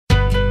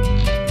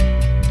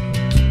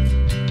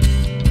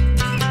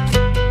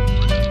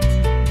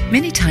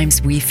Many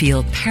times we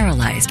feel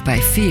paralyzed by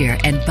fear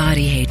and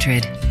body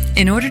hatred.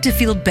 In order to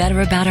feel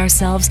better about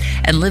ourselves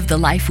and live the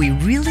life we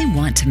really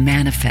want to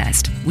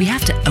manifest, we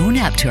have to own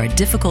up to our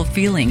difficult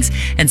feelings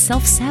and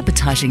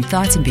self-sabotaging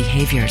thoughts and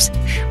behaviors.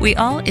 We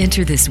all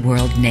enter this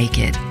world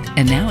naked,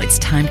 and now it's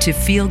time to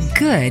feel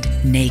good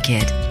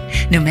naked,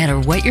 no matter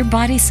what your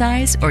body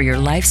size or your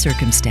life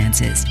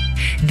circumstances.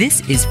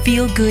 This is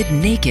Feel Good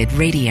Naked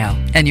Radio,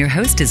 and your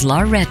host is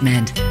Laura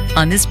Redmond.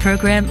 On this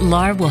program,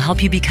 Laura will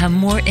help you become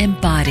more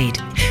embodied,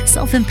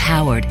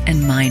 self-empowered,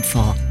 and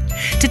mindful,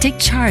 to take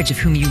charge of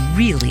whom you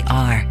really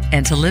are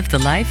and to live the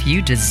life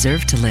you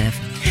deserve to live.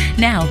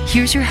 Now,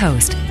 here's your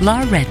host,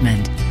 Laura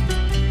Redmond.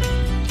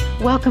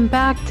 Welcome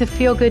back to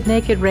Feel Good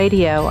Naked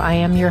Radio. I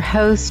am your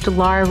host,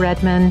 Laura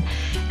Redmond,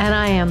 and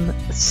I am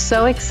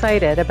so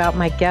excited about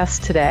my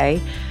guest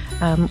today.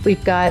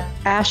 We've got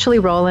Ashley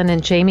Roland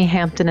and Jamey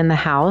Hampton in the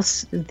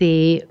house,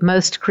 the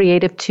most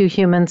creative two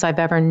humans I've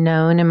ever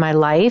known in my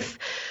life,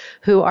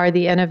 who are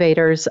the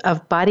innovators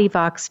of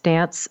BodyVox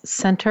Dance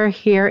Center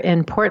here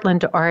in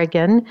Portland,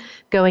 Oregon,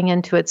 going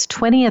into its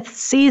 20th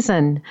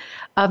season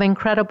of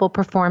incredible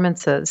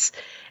performances.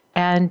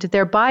 And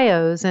their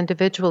bios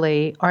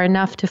individually are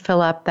enough to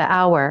fill up the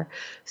hour.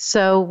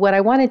 So what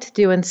I wanted to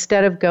do,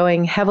 instead of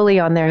going heavily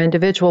on their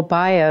individual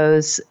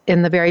bios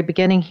in the very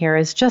beginning here,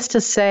 is just to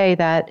say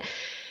that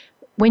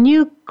when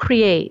you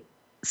create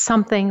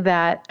something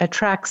that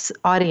attracts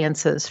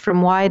audiences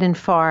from wide and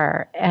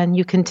far, and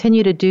you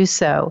continue to do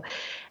so,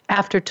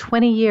 after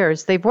 20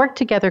 years, they've worked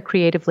together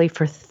creatively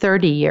for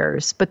 30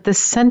 years, but the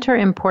center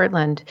in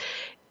Portland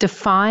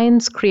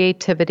defines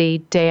creativity,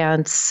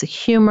 dance,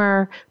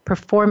 humor,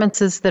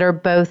 performances that are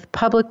both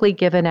publicly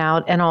given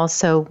out, and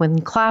also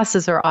when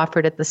classes are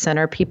offered at the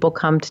center, people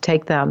come to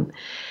take them.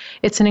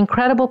 It's an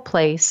incredible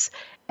place,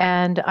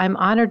 and I'm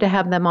honored to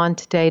have them on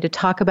today to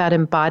talk about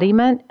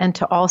embodiment and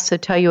to also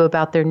tell you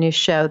about their new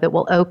show that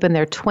will open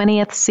their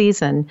 20th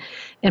season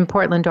in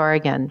Portland,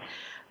 Oregon.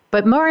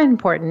 But more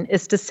important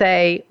is to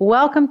say,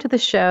 welcome to the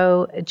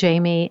show,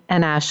 Jamey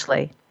and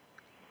Ashley.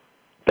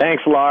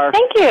 Thanks, Laura.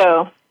 Thank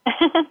you.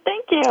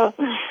 Thank you.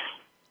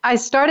 I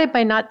started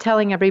by not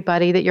telling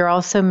everybody that you're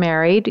also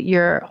married.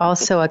 You're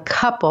also a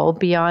couple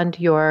beyond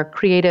your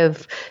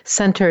creative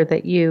center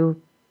that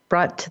you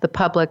brought to the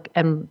public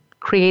and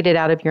created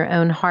out of your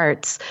own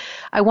hearts.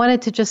 I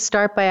wanted to just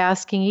start by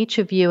asking each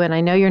of you, and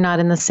I know you're not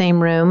in the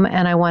same room,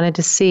 and I wanted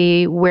to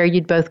see where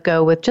you'd both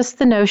go with just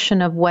the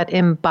notion of what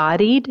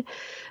embodied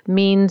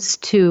means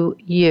to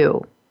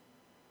you.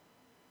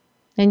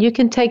 And you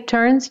can take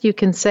turns. You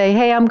can say,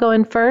 hey, I'm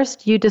going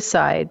first. You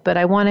decide. But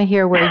I want to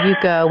hear where you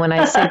go when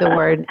I say the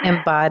word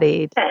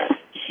embodied.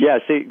 Yeah,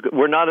 see,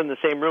 we're not in the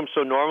same room,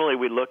 so normally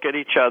we look at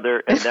each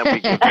other and then we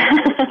give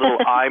little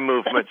eye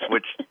movements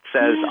which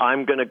says,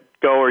 I'm going to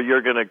go or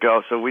you're going to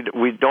go. So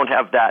we don't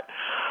have that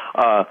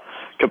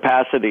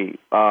capacity.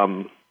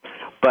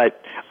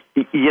 But,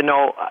 you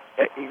know,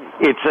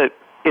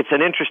 it's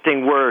an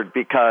interesting word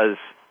because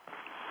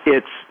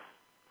it's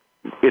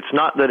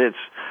not that it's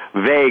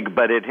vague,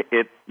 but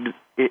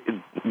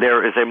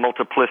there is a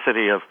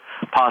multiplicity of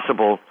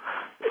possible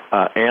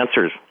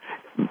answers.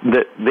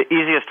 The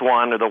easiest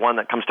one, or the one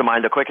that comes to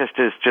mind the quickest,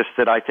 is just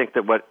that I think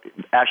that what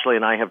Ashley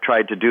and I have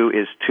tried to do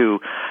is to,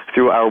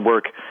 through our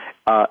work,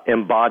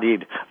 embody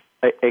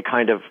a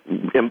kind of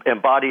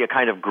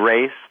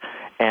grace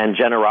and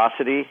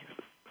generosity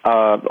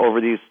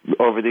over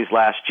these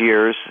last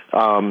years,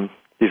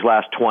 these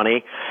last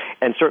 20,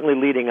 and certainly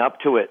leading up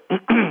to it.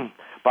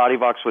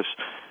 BodyVox was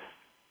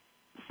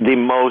the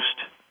most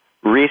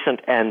recent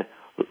and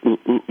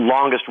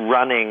longest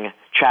running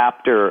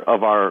chapter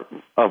of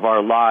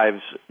our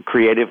lives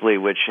creatively,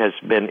 which has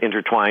been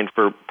intertwined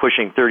for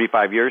pushing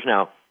 35 years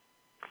now.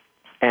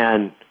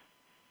 And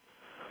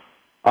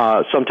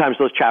sometimes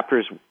those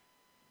chapters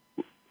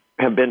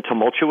have been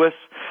tumultuous.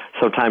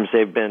 Sometimes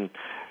they've been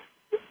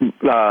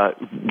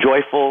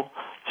joyful.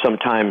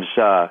 Sometimes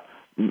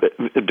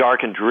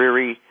dark and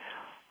dreary.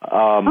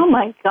 Oh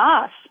my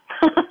gosh.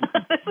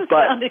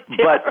 But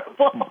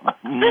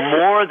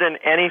more than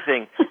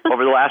anything,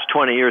 over the last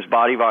 20 years,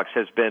 BodyVox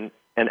has been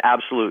an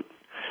absolute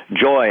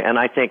joy. And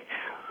I think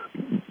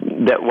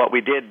that what we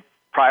did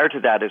prior to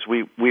that is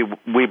we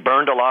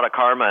burned a lot of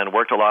karma and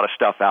worked a lot of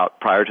stuff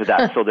out prior to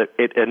that, so that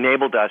it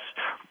enabled us,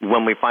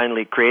 when we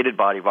finally created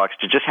BodyVox,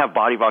 to just have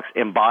BodyVox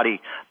embody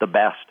the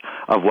best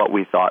of what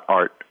we thought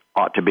art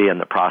ought to be in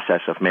the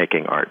process of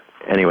making art.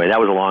 Anyway, that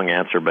was a long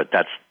answer, but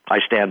I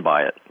stand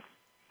by it.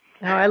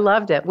 Oh, I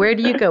loved it. Where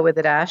do you go with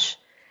it, Ash?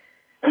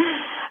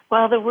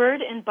 Well, the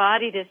word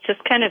embodied is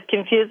just kind of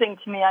confusing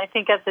to me. I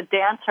think as a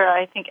dancer,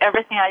 I think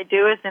everything I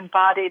do is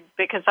embodied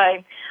because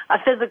I'm a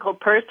physical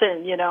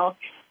person, you know.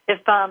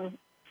 If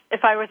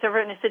I was ever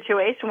in a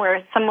situation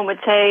where someone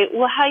would say,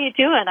 well, how you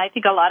doing? I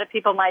think a lot of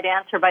people might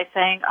answer by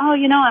saying, oh,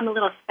 you know, I'm a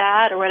little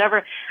sad or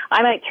whatever.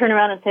 I might turn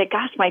around and say,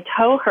 gosh, my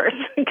toe hurts,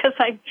 because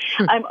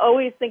I'm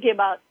always thinking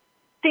about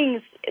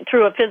things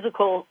through a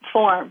physical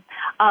form.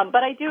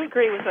 But I do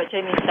agree with what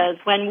Jamey says.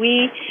 When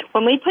we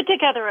put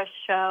together a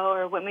show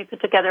or when we put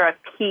together a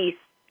piece,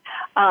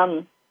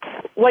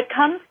 what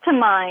comes to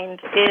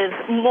mind is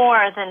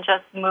more than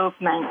just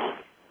movement.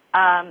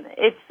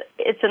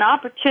 It's an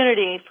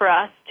opportunity for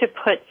us to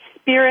put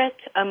spirit,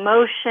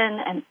 emotion,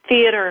 and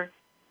theater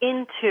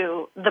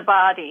into the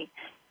body.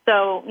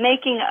 So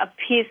making a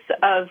piece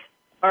of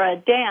or a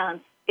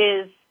dance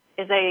is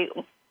a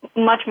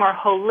much more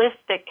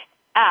holistic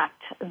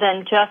act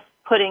than just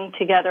putting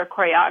together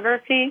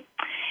choreography.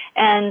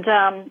 And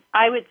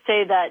I would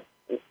say that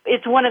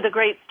it's one of the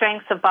great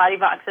strengths of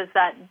BodyVox is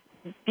that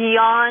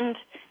beyond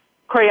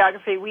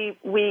choreography,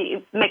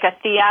 we make a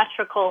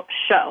theatrical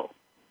show.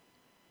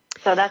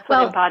 So that's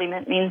what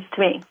embodiment means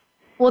to me.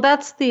 Well,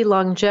 that's the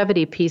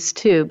longevity piece,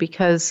 too,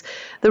 because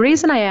the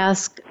reason I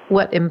ask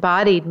what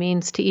embodied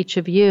means to each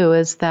of you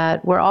is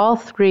that we're all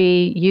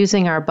three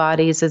using our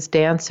bodies as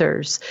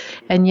dancers.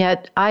 And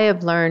yet I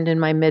have learned in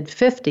my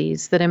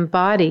mid-50s that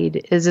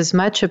embodied is as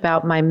much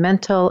about my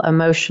mental,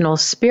 emotional,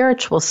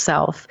 spiritual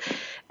self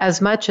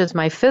as much as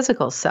my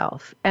physical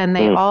self. And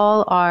they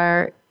all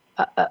are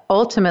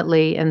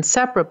ultimately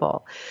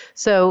inseparable.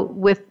 So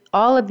with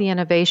all of the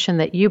innovation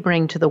that you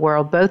bring to the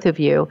world, both of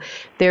you,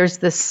 there's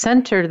this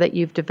center that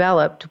you've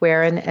developed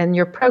where, and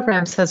your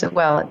program says it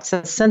well, it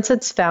says, since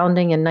its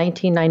founding in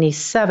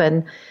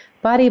 1997,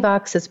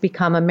 BodyVox has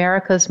become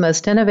America's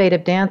most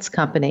innovative dance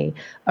company,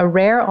 a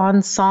rare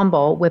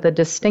ensemble with a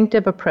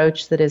distinctive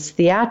approach that is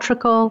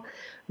theatrical,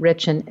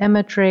 rich in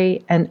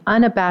imagery, and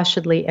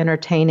unabashedly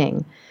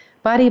entertaining.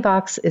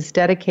 BodyVox is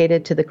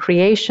dedicated to the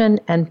creation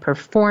and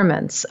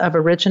performance of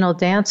original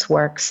dance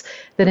works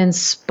that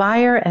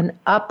inspire and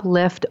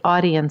uplift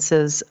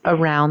audiences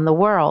around the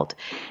world.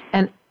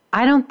 And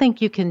I don't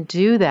think you can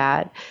do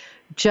that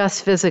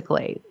just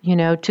physically. You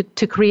know,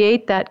 to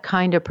create that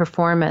kind of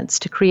performance,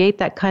 to create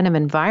that kind of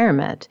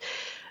environment,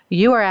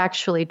 you are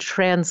actually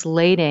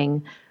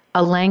translating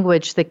a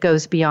language that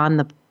goes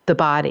beyond the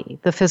body,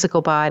 the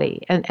physical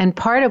body. And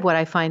part of what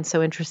I find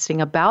so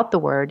interesting about the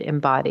word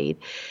embodied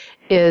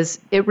is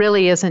it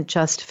really isn't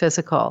just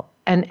physical.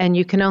 And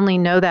you can only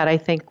know that, I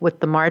think,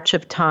 with the march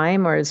of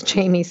time, or as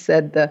Jamey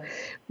said,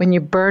 when you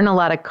burn a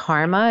lot of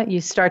karma,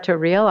 you start to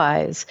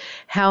realize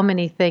how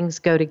many things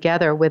go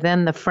together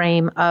within the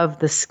frame of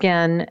the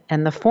skin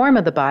and the form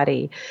of the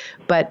body.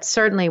 But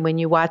certainly when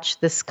you watch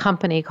this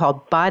company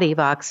called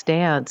BodyVox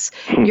Dance,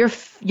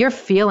 you're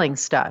feeling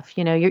stuff.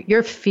 You know,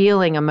 you're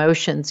feeling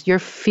emotions, you're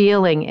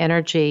feeling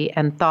energy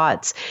and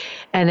thoughts,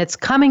 and it's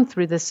coming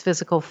through this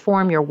physical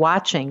form you're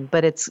watching,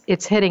 but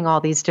it's hitting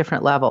all these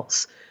different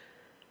levels.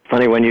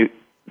 Funny, when you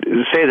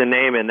say the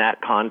name in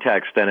that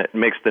context, then it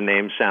makes the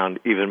name sound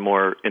even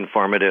more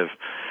informative.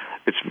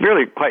 It's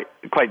really quite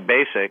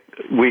basic.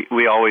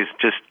 We always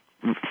just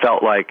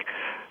felt like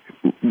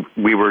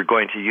we were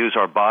going to use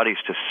our bodies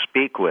to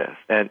speak with,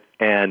 and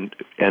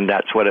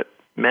that's what it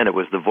meant. It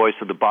was the voice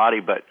of the body.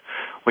 But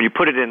when you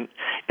put it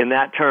in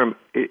that term,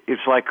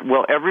 it's like,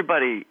 well,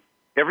 everybody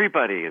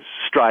is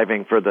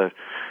striving for the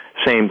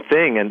same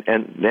thing,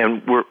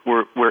 and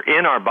we're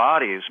in our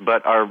bodies,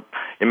 but our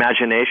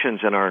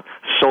imaginations and our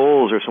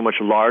souls are so much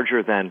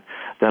larger than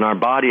our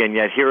body, and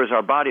yet here is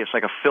our body. It's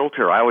like a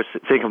filter. I always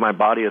think of my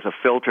body as a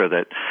filter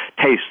that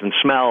tastes and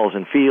smells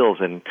and feels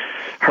and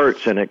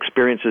hurts and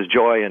experiences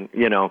joy and,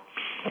 you know,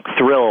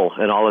 thrill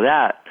and all of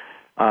that.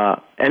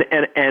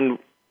 And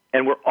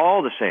we're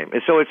all the same.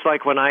 And so it's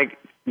like when I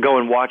go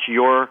and watch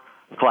your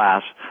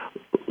class,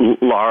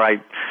 Laura,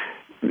 I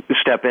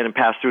step in and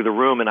pass through the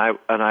room, and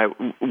I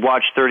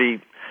watch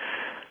 30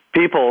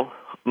 people,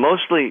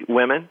 mostly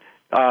women,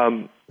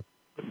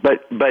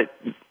 but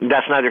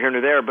that's neither here nor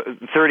there. But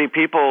 30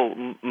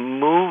 people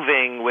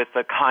moving with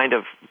a kind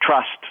of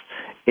trust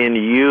in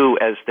you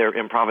as their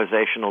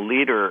improvisational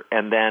leader,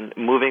 and then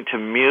moving to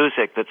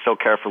music that's so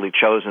carefully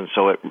chosen,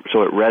 so it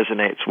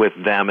resonates with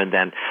them, and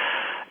then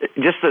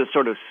just the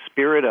sort of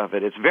spirit of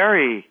it.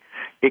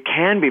 It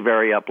can be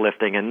very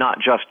uplifting, and not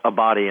just a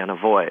body and a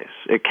voice.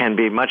 It can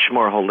be much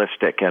more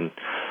holistic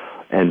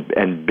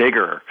and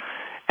bigger.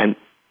 And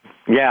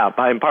yeah,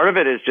 and part of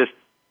it is just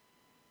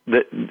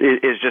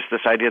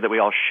this idea that we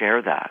all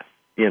share that,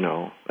 you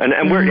know.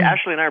 And we're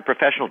Ashley and I are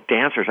professional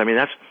dancers. I mean,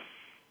 that's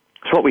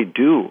what we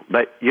do.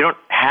 But you don't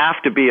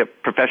have to be a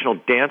professional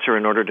dancer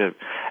in order to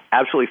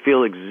absolutely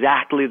feel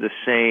exactly the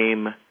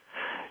same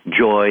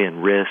joy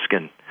and risk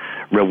and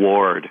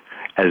reward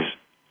as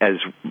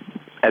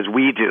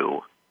we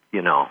do,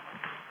 you know.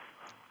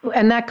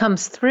 And that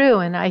comes through,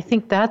 and I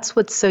think that's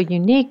what's so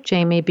unique,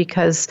 Jamey,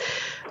 because,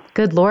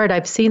 good Lord,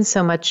 I've seen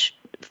so much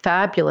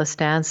fabulous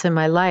dance in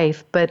my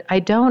life, but I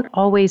don't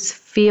always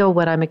feel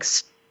what I'm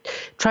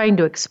trying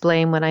to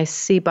explain when I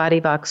see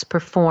BodyVox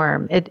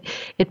perform.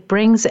 It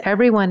brings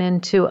everyone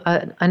into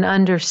an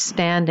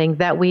understanding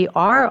that we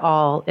are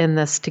all in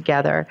this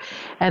together,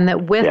 and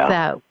that with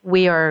that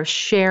we are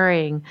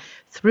sharing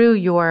through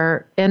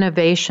your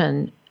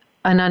innovation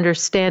an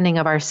understanding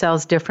of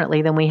ourselves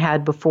differently than we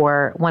had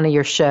before one of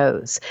your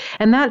shows.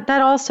 And that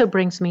also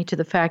brings me to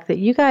the fact that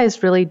you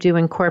guys really do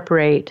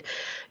incorporate,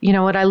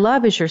 what I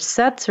love is your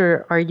sets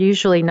are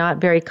usually not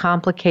very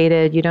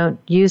complicated. You don't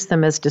use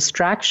them as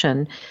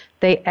distraction.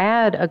 They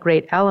add a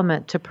great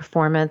element to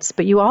performance,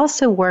 but you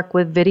also work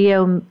with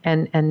video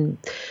and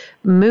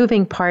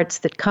moving parts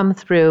that come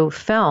through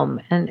film.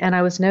 And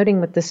I was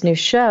noting with this new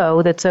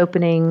show that's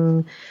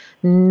opening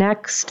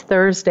next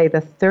Thursday,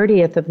 the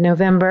 30th of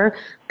November.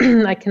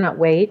 I cannot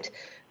wait.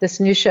 This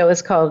new show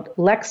is called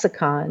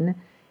Lexicon,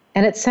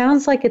 and it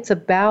sounds like it's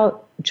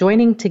about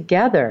joining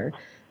together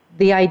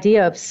the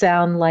idea of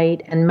sound,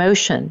 light, and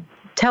motion.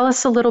 Tell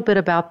us a little bit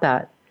about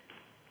that.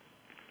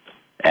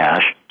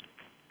 Ash?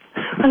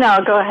 No,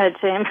 go ahead,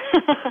 James.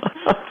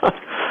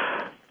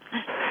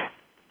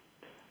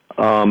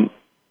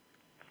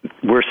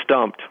 We're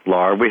stumped,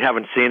 Laura. We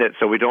haven't seen it,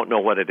 so we don't know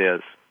what it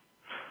is.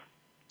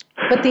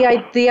 But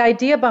the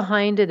idea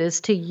behind it is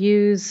to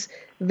use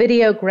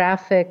video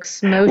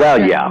graphics, motion.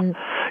 Well,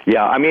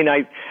 yeah. I mean,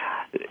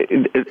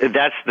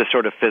 that's the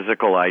sort of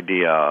physical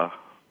idea.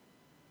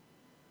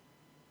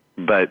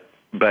 But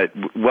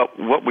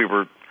what we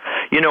were,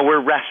 we're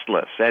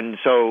restless, and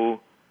so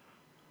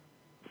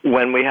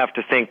when we have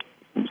to think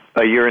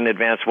a year in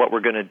advance what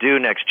we're going to do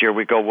next year,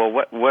 we go,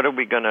 well, what are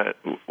we going to?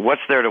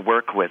 What's there to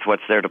work with?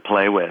 What's there to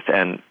play with?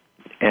 And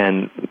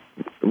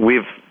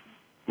we've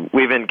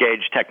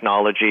engaged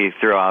technology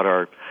throughout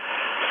our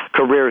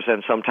careers,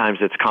 and sometimes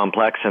it's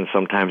complex, and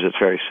sometimes it's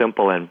very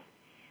simple. And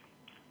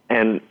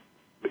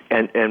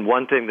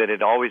one thing that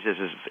it always is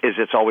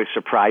it's always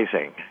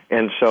surprising.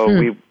 And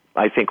so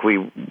I think we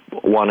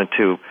wanted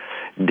to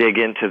dig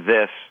into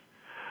this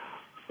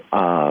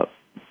kind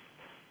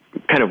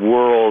of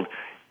world,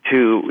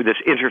 to this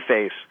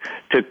interface,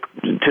 to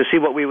see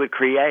what we would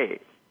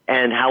create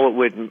and how it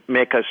would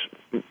make us,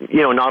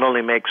 not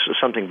only make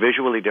something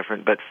visually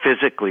different, but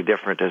physically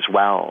different as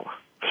well.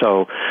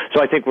 So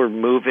I think we're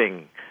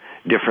moving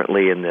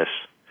differently in this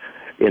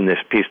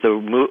piece.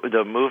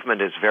 The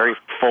movement is very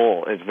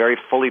full. It's very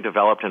fully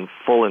developed and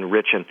full and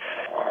rich and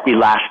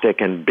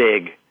elastic and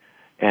big,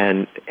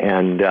 and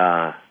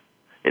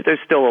there's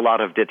still a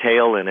lot of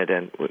detail in it,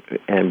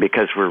 and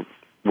because we're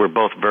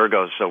both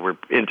Virgos, so we're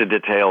into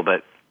detail,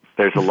 but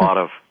there's a lot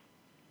of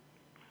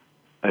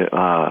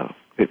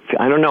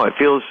I don't know. It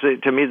feels,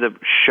 to me, the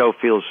show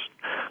feels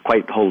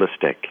quite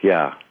holistic.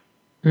 Yeah.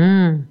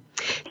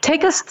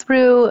 Take us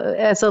through,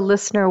 as a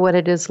listener, what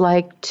it is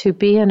like to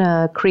be in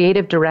a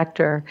creative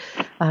director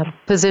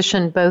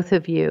position, both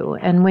of you.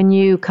 And when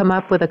you come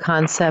up with a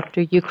concept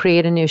or you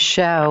create a new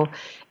show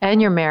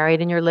and you're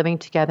married and you're living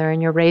together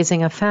and you're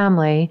raising a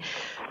family,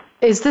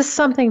 is this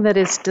something that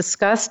is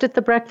discussed at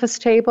the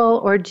breakfast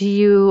table, or do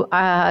you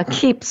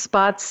keep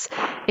spots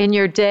in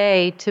your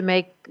day to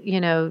make,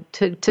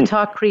 to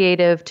talk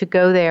creative, to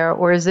go there,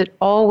 or is it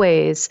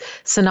always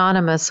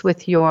synonymous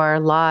with your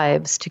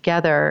lives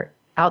together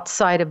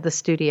outside of the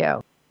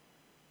studio?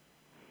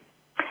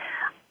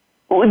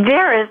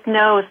 There is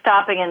no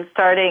stopping and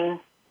starting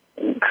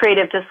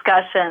creative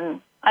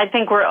discussion. I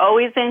think we're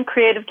always in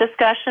creative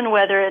discussion,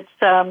 whether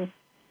it's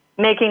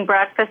making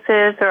breakfasts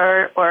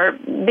or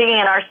being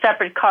in our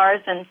separate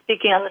cars and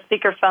speaking on the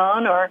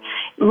speakerphone, or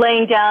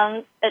laying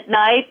down at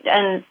night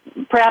and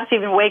perhaps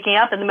even waking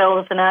up in the middle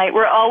of the night.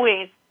 We're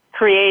always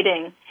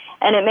creating,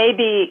 and it may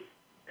be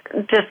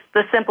just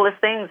the simplest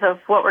things of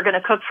what we're going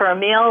to cook for a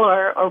meal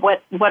or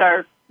what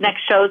our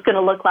next show is going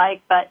to look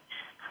like, but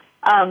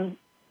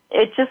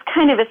it just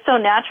kind of is so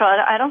natural.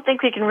 I don't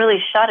think we can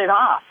really shut it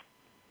off.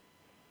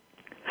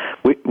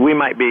 We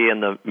might be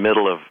in the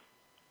middle of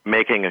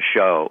making a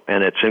show,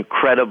 and it's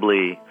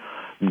incredibly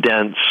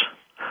dense,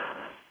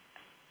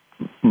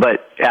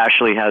 but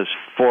Ashley has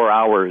 4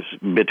 hours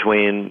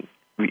between,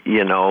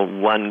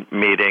 one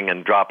meeting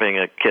and dropping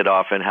a kid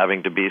off and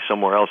having to be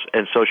somewhere else.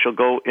 And so she'll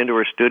go into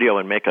her studio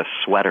and make a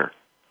sweater.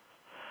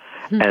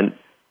 And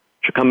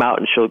she'll come out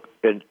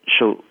and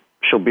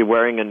she'll be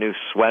wearing a new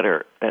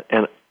sweater.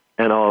 And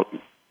I'll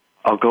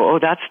go, oh,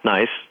 that's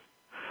nice.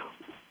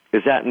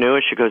 Is that new?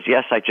 And she goes,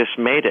 yes, I just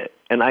made it.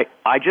 And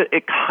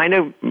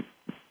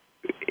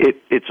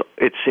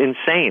it's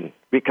insane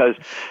because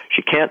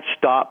she can't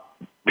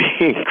stop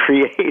being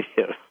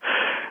creative.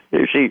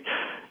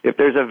 If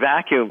there's a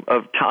vacuum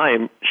of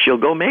time, she'll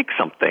go make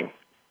something.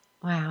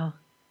 Wow.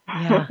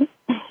 Yeah.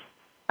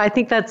 I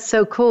think that's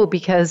so cool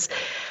because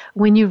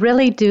when you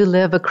really do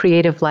live a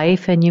creative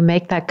life and you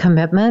make that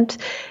commitment,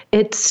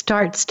 it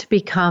starts to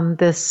become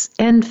this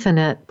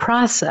infinite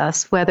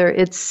process, whether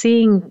it's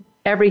seeing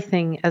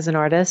everything as an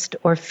artist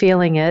or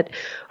feeling it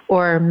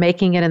or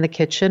making it in the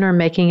kitchen or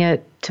making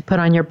it to put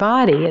on your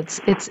body.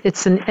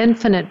 It's an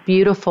infinite,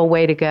 beautiful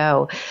way to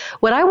go.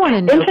 What I want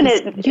to know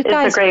is you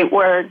guys, is a great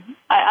word.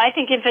 I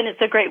think infinite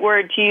is a great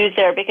word to use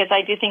there because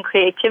I do think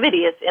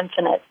creativity is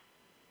infinite.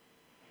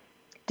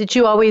 Did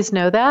you always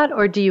know that,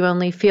 or do you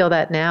only feel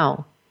that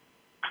now?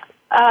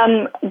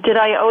 Did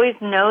I always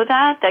know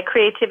that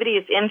creativity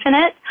is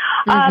infinite?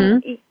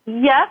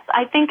 Yes,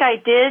 I think I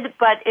did,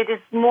 but it is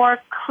more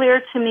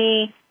clear to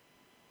me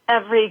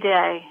every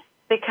day,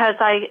 because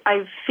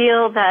I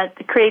feel that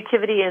the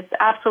creativity is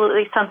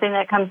absolutely something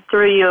that comes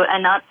through you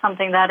and not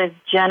something that is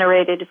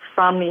generated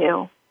from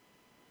you.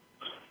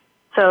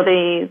 So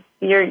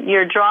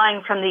you're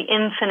drawing from the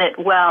infinite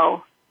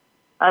well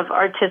of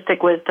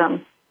artistic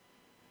wisdom.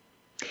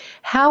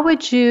 How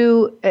would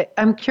you,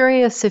 I'm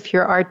curious if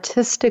your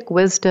artistic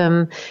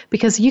wisdom,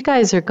 because you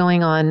guys are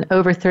going on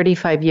over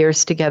 35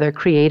 years together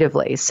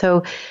creatively.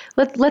 So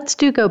let's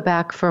go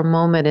back for a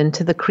moment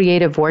into the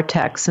creative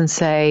vortex and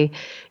say,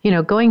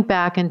 going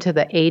back into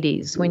the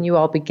 80s when you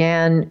all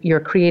began your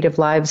creative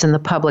lives in the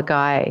public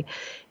eye,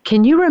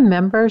 can you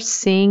remember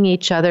seeing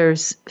each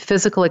other's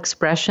physical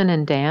expression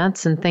in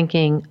dance and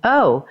thinking,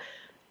 oh,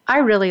 I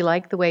really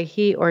like the way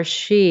he or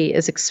she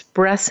is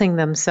expressing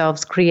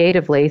themselves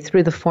creatively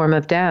through the form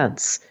of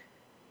dance?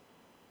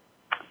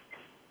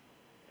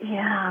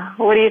 Yeah.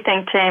 What do you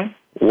think, Jamey?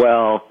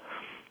 Well,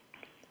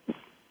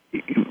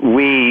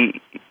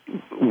 we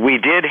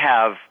did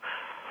have,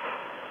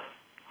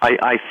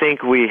 I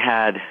think we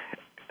had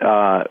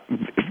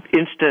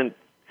instant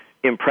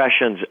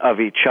impressions of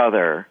each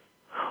other,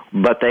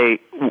 but they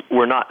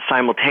were not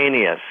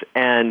simultaneous.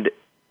 And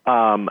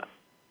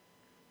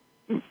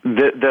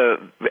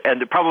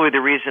probably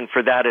the reason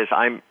for that is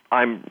I'm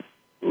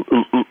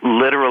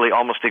literally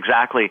almost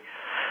exactly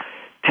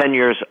 10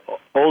 years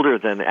older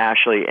than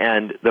Ashley,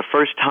 and the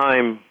first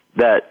time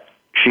that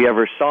she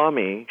ever saw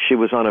me, she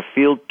was on a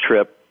field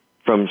trip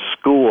from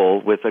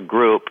school with a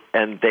group,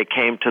 and they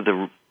came to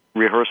the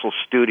rehearsal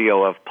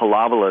studio of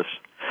Pilavolus.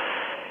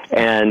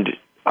 And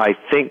I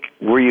think,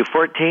 were you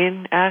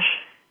 14, Ash?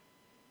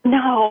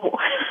 No.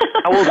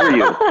 How old were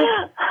you?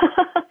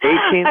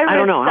 18? I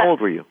don't know. How old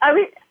were you? I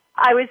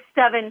was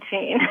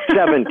 17.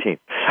 17.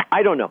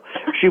 I don't know.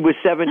 She was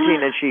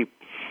 17, and she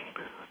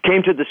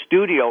came to the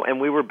studio, and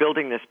we were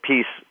building this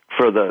piece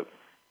for the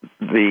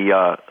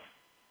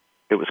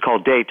it was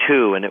called Day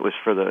 2, and it was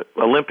for the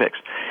Olympics.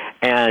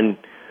 And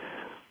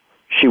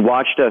she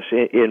watched us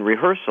in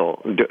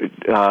rehearsal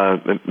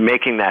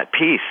making that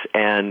piece,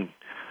 and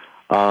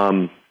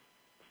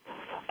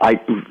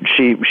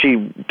she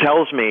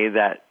tells me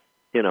that,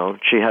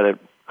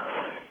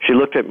 she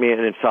looked at me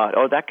and thought,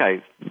 oh, that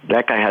guy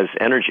has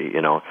energy,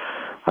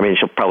 I mean,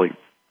 she'll probably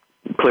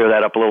clear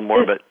that up a little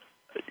more, but,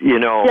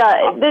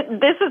 Yeah,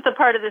 this is the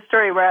part of the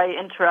story where I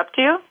interrupt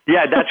you.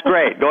 Yeah, that's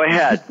great. Go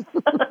ahead.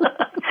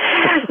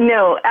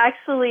 No,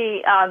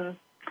 actually,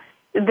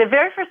 the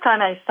very first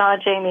time I saw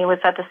Jamey was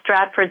at the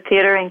Stratford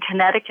Theater in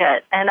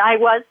Connecticut, and I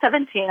was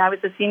 17. I was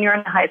a senior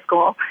in high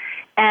school,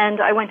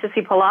 and I went to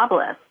see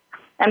Pilavolus.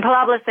 And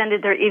Pilavolus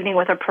ended their evening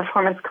with a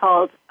performance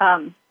called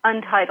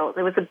Untitled.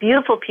 It was a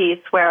beautiful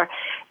piece where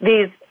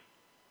these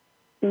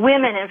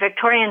women in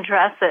Victorian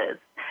dresses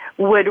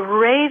would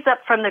raise up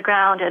from the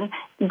ground, and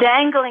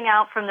dangling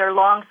out from their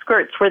long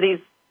skirts were these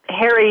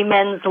hairy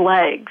men's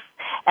legs.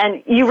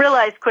 And you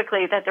realize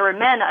quickly that there were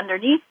men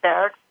underneath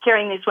there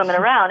carrying these women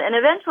around. And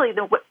eventually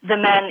the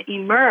men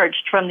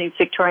emerged from these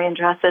Victorian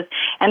dresses,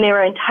 and they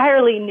were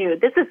entirely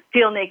nude. This is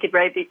Feel Naked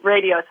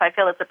Radio, so I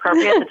feel it's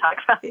appropriate to talk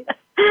about it.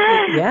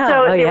 Yeah.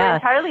 So they were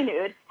entirely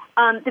nude.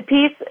 The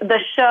piece, the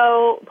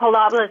show,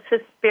 Pilavolus,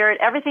 his spirit,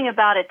 everything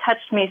about it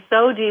touched me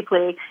so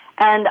deeply.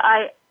 And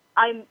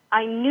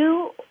I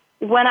knew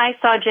when I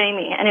saw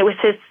Jamey, and it was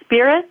his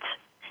spirit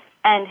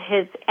and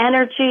his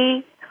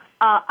energy.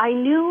 I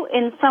knew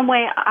in some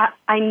way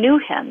I knew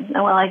him.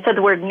 Well, I said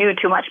the word knew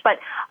too much, but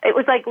it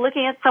was like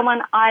looking at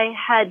someone I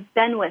had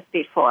been with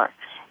before.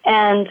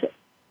 And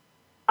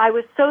I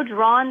was so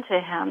drawn to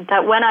him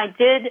that when I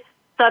did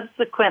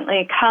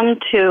subsequently come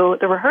to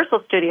the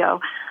rehearsal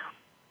studio,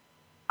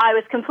 I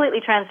was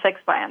completely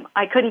transfixed by him.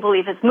 I couldn't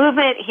believe his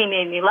movement. He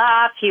made me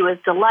laugh. He was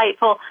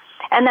delightful.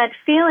 And that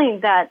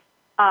feeling that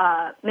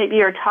maybe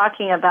you're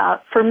talking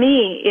about, for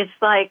me, it's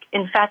like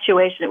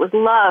infatuation. It was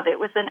love. It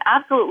was an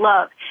absolute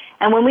love.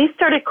 And when we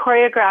started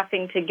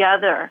choreographing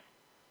together,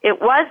 it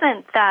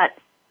wasn't that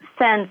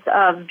sense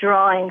of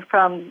drawing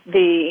from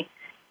the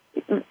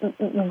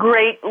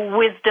great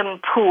wisdom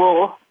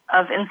pool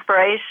of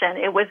inspiration.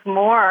 It was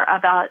more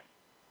about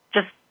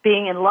just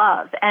being in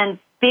love. And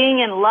being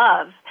in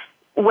love,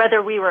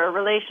 whether we were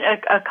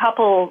a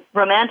couple,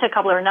 romantic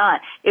couple or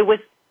not, it was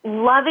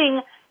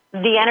loving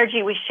the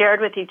energy we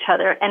shared with each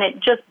other, and it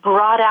just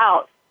brought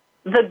out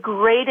the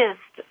greatest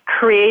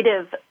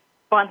creative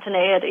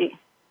spontaneity.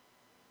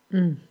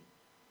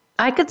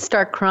 I could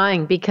start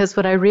crying, because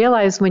what I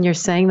realize when you're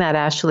saying that,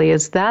 Ashley,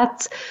 is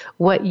that's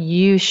what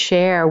you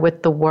share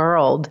with the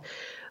world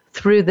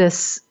through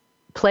this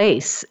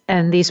place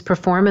and these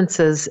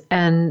performances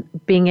and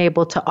being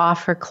able to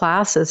offer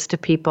classes to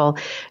people.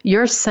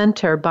 Your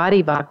center,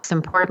 BodyVox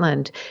in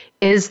Portland,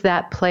 is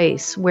that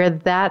place where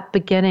that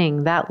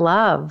beginning, that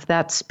love,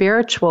 that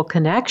spiritual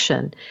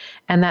connection,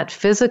 and that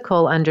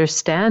physical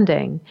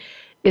understanding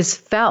is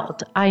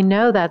felt. I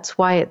know that's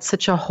why it's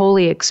such a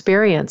holy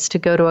experience to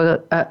go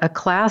to a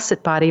class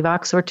at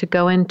BodyVox or to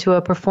go into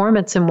a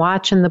performance and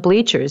watch in the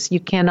bleachers. You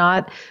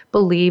cannot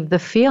believe the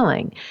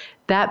feeling.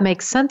 That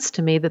makes sense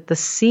to me, that the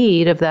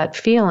seed of that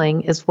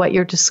feeling is what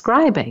you're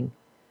describing.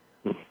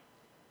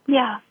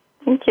 Yeah,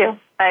 thank you.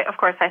 Of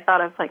course, I thought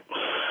of like,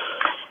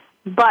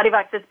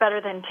 BodyVox is better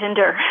than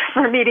Tinder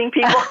for meeting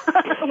people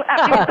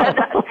after you said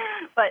that.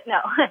 But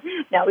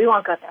no, we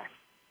won't go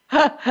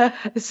there.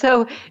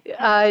 So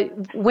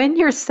when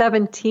you're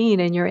 17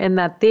 and you're in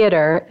that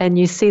theater and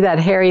you see that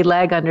hairy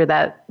leg under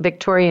that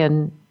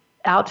Victorian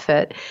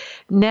outfit,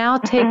 now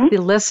take the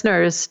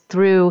listeners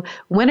through,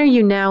 when are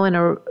you now in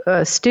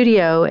a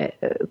studio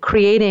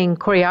creating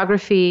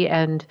choreography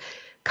and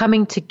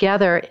coming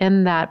together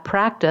in that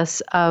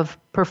practice of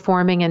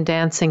performing and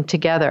dancing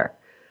together?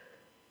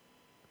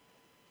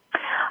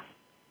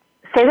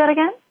 Say that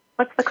again?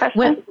 What's the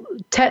question?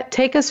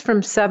 Take us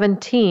from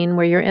 17,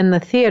 where you're in the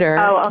theater.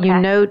 Oh, okay.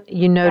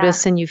 You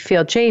notice and you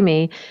feel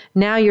Jamey.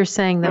 Now you're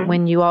saying that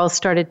when you all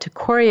started to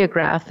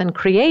choreograph and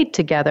create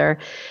together,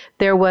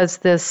 there was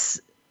this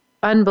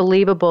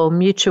unbelievable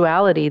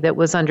mutuality that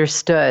was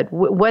understood.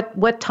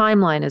 What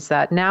timeline is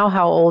that? Now,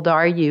 how old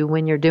are you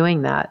when you're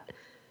doing that?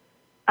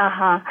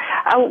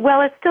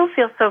 Well, it still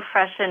feels so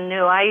fresh and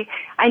new. I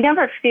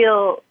never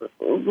feel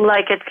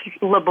like it's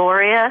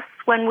laborious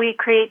when we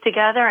create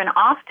together, and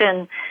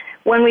often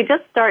when we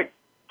just start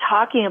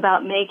talking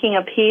about making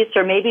a piece,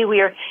 or maybe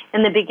we are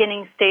in the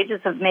beginning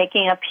stages of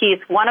making a piece,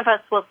 one of us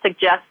will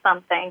suggest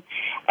something,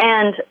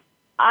 and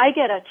I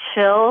get a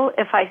chill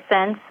if I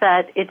sense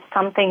that it's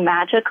something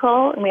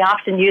magical, and we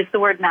often use the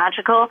word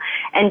magical,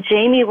 and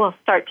Jamey will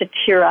start to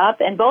tear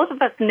up, and both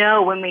of us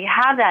know when we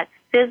have that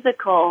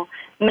physical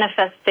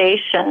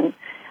manifestation,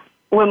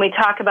 when we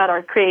talk about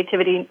our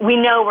creativity, we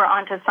know we're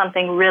onto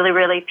something really,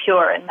 really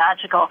pure and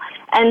magical.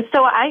 And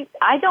so I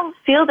don't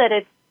feel that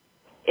it's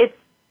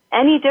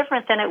any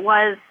different than it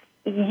was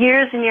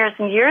years and years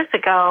and years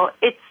ago.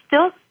 It's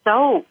still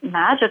so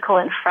magical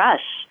and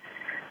fresh.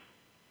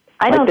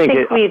 I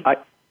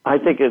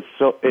think it's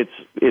so. It's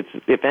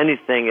if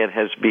anything, it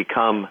has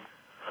become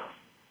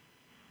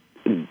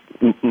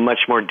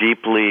much more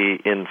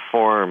deeply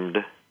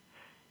informed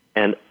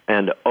and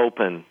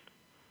open,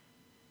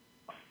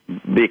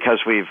 because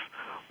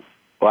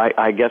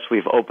I guess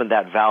we've opened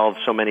that valve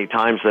so many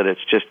times that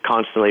it's just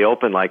constantly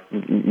open. Like,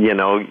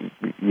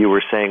 you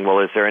were saying, well,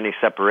 is there any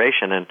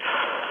separation? And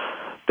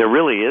there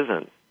really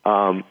isn't.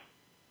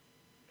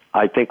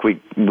 I think we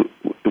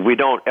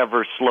don't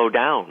ever slow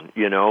down.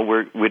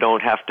 We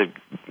don't have to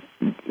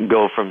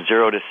go from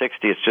 0 to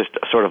 60. It's just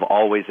sort of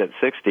always at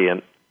 60.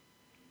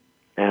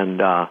 And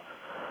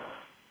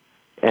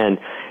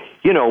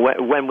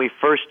when we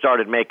first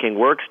started making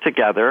works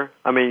together,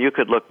 I mean, you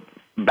could look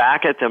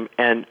back at them,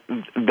 and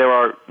there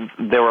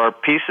are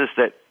pieces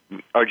that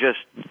are just,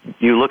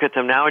 you look at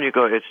them now and you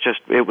go,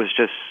 it was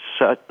just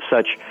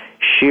such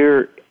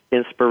sheer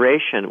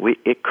inspiration.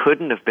 It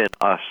couldn't have been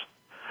us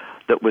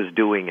that was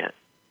doing it.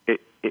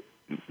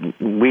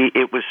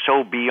 It was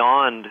so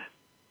beyond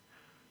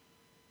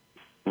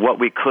what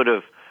we could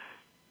have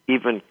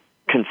even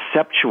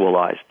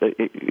conceptualized.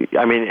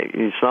 I mean,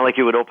 it's not like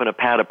you would open a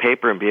pad of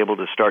paper and be able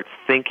to start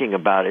thinking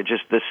about it.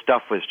 Just this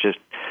stuff was just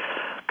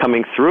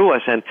coming through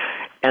us, and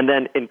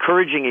then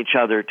encouraging each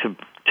other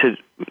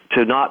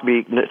to not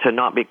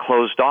be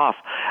closed off.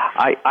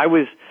 I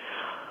was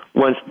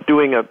once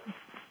doing a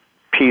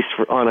piece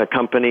on a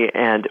company,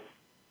 and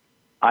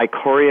I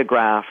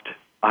choreographed,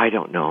 I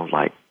don't know,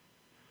 like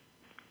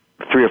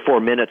 3 or 4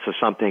 minutes of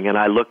something, and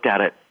I looked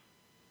at it,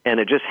 and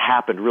it just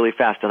happened really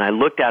fast. And I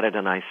looked at it,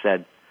 and I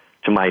said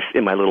in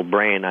my little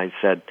brain, I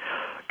said,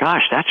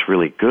 "Gosh, that's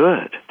really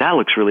good. That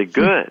looks really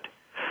good.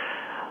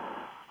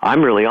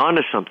 I'm really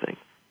onto something."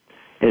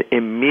 And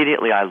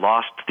immediately, I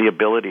lost the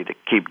ability to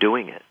keep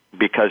doing it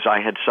because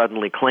I had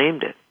suddenly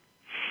claimed it,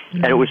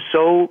 and it was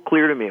so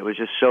clear to me. It was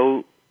just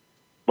so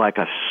like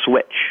a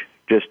switch,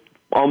 just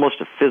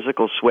almost a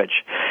physical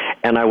switch.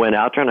 And I went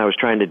out there, and I was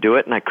trying to do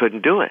it, and I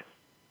couldn't do it.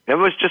 It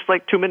was just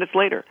like 2 minutes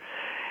later.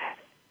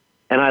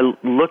 And I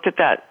looked at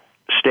that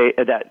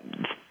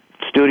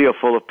studio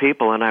full of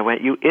people, and I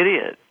went, "You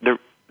idiot. The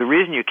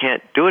reason you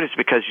can't do it is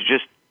because you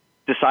just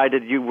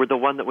decided you were the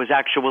one that was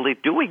actually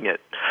doing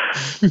it.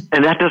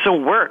 And that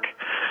doesn't work."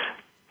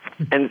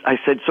 And I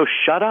said, "So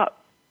shut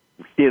up.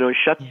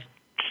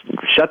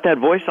 Shut that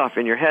voice off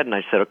in your head." And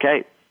I said,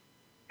 "Okay,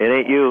 it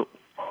ain't you.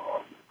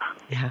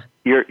 Yeah.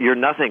 You're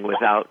nothing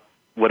without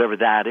whatever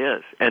that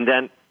is." And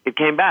then it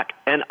came back,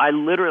 and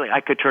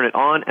I could turn it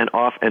on and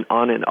off and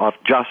on and off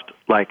just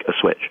like a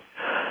switch,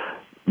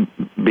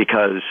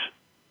 because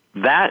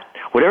that,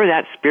 whatever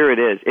that spirit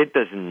is, it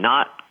does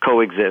not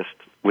coexist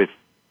with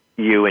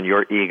you and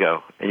your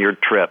ego and your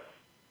trip.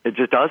 It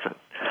just doesn't.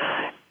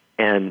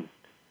 And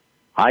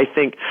I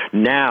think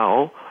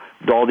now,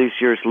 all these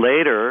years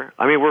later,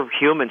 I mean, we're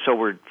human, so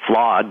we're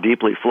flawed,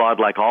 deeply flawed,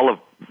 like all of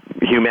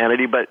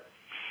humanity, but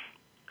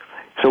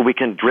so we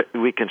can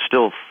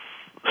still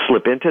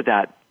slip into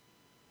that.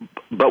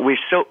 But we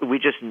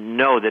just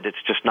know that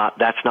it's just not,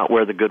 that's not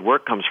where the good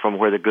work comes from.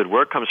 Where the good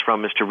work comes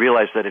from is to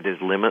realize that it is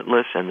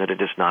limitless and that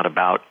it is not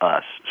about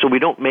us. So we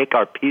don't make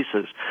our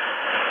pieces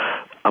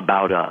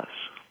about us.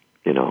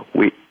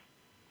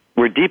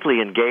 We're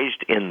deeply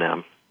engaged in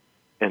them,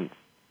 and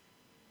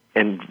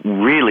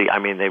really, I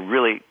mean, they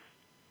really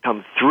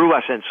come through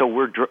us, and so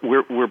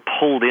we're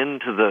pulled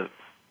into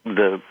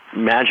the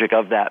magic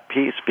of that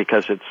piece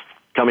because it's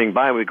coming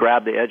by. We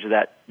grab the edge of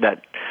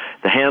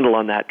the handle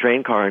on that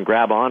train car and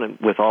grab on and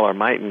with all our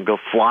might and go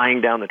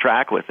flying down the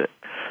track with it.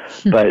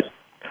 But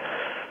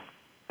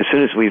as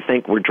soon as we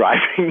think we're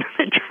driving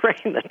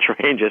the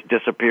train just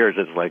disappears.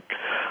 It's like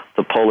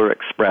the Polar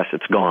Express.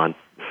 It's gone.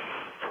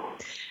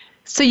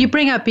 So you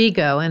bring up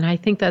ego, and I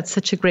think that's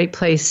such a great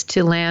place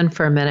to land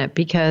for a minute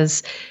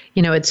because,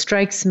 it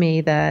strikes me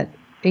that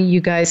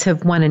you guys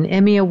have won an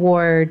Emmy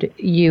Award.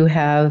 You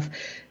have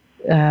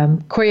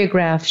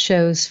choreographed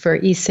shows for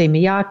Issei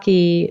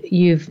Miyake.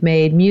 You've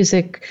made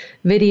music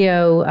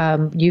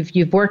video.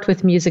 You've worked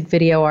with music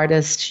video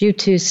artists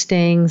U2,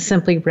 Sting,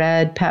 Simply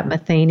Red, Pat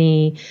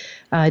Metheny,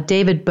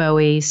 David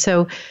Bowie.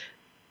 So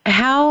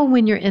how,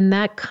 when you're in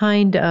that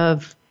kind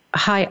of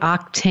high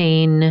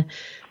octane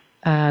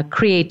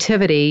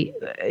creativity,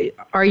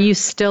 are you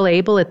still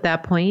able at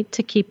that point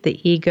to keep the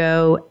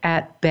ego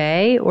at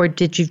bay, or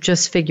did you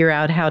just figure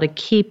out how to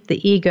keep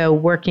the ego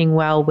working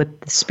well with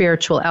the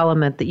spiritual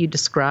element that you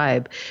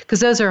describe? Because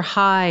those are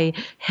high,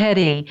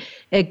 heady,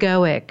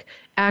 egoic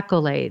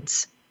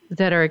accolades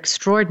that are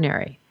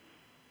extraordinary.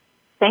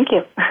 Thank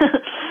you.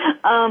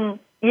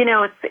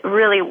 It's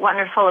really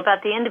wonderful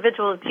about the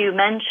individuals you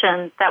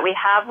mentioned that we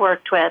have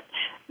worked with.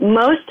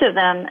 Most of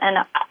them, and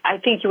I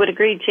think you would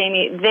agree,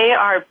 Jamey, they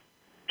are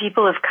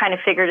people who've kind of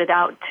figured it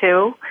out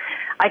too.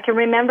 I can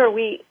remember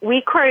we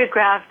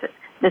choreographed,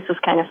 this was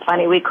kind of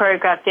funny, we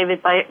choreographed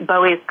David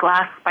Bowie's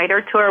Glass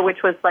Spider Tour,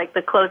 which was like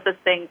the closest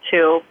thing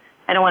to,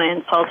 I don't want to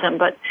insult him,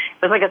 but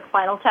it was like a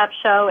Spinal Tap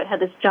show. It had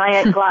this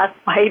giant glass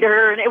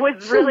spider, and it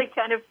was really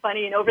kind of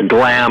funny and over the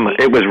glam.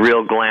 It was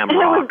real glam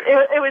rock.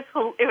 It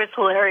was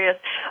hilarious.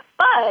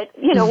 But,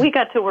 we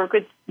got to work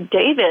with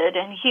David,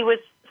 and he was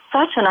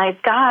such a nice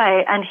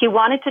guy, and he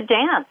wanted to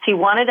dance. He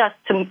wanted us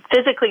to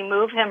physically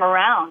move him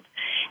around.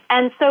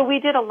 And so we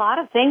did a lot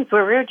of things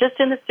where we were just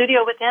in the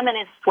studio with him in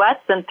his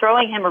sweats and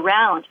throwing him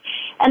around.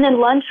 And then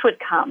lunch would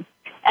come,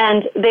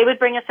 and they would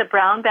bring us a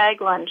brown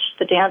bag lunch,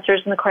 the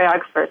dancers and the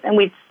choreographers, and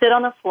we'd sit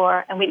on the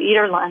floor and we'd eat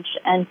our lunch,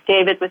 and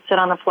David would sit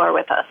on the floor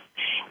with us.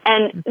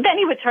 And then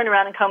he would turn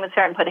around and comb his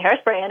hair and put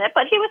hairspray in it,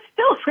 but he was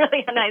still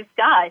really a nice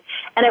guy.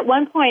 And at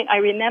one point, I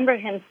remember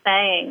him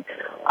saying,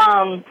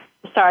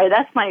 sorry,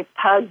 that's my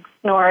pug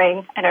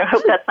snoring, and I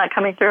hope that's not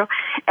coming through.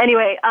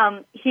 Anyway,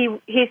 he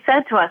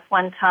said to us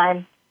one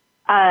time,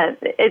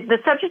 the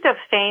subject of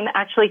fame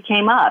actually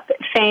came up.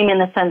 Fame in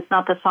the sense,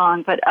 not the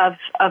song, but of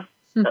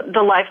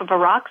the life of a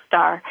rock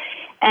star.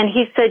 And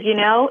he said,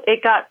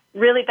 it got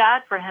really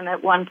bad for him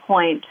at one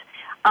point.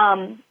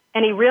 And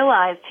he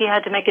realized he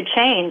had to make a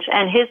change.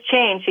 And his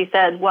change, he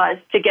said, was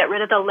to get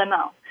rid of the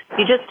limo.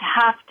 You just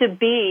have to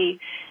be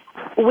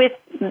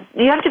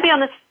on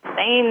the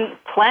same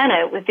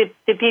planet with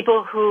the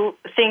people who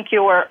think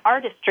your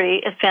artistry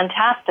is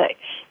fantastic.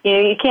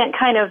 You can't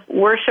kind of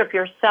worship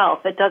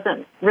yourself. It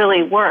doesn't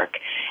really work.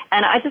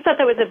 And I just thought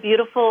that was a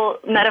beautiful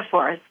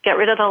metaphor. Get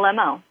rid of the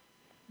limo.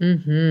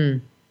 Mm-hmm.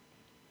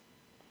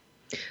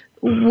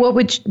 What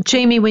would,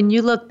 Jamey, when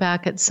you look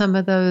back at some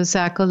of those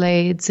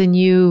accolades and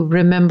you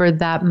remember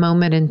that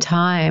moment in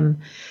time,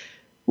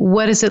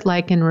 what is it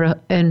like in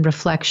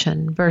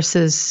reflection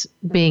versus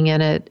being in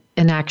it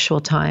in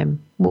actual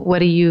time? What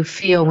do you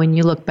feel when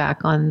you look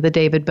back on the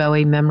David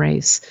Bowie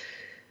memories?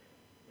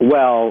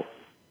 Well,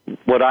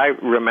 what I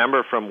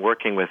remember from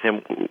working with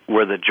him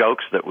were the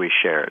jokes that we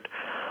shared.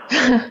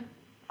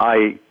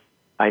 I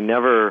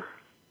never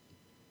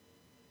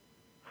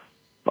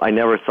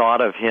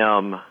thought of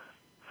him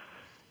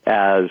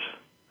as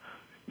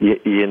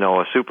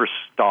a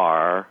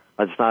superstar.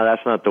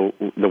 That's not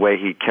the way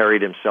he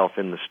carried himself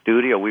in the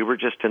studio. We were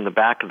just in the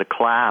back of the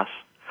class,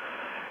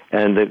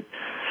 and the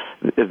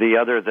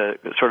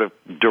sort of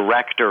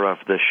director of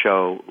the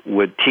show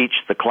would teach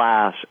the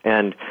class,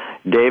 and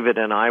David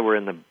and I were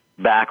in the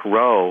back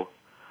row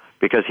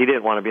because he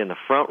didn't want to be in the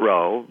front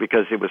row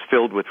because it was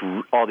filled with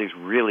all these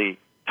really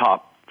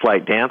top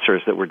flight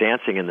dancers that were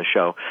dancing in the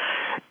show.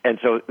 And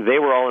so they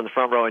were all in the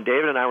front row, and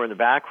David and I were in the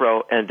back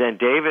row, and then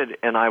David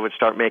and I would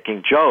start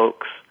making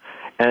jokes,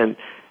 and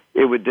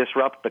it would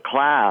disrupt the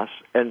class,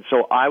 and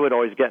so I would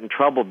always get in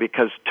trouble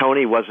because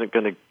Tony wasn't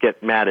going to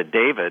get mad at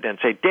David and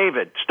say,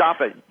 David,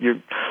 stop it,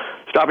 you're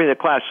stopping the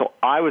class. So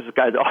I was the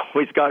guy that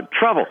always got in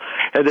trouble.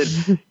 And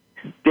then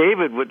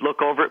David would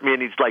look over at me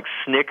and he's like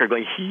snicker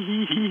going,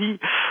 hee,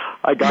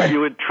 I got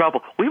you in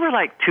trouble. We were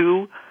like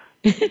two,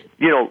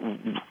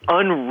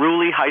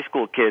 unruly high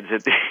school kids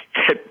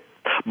at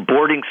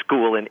boarding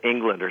school in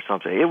England or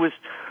something. It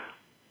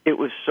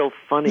was so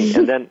funny.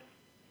 And then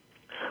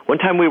one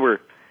time we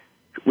were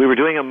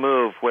doing a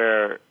move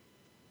where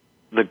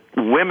the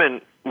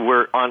women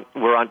were on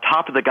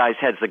top of the guys'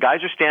 heads. The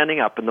guys are standing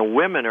up, and the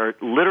women are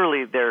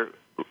literally, their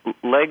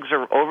legs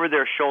are over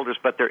their shoulders,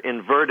 but they're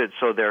inverted,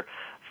 so their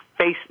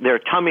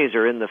tummies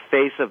are in the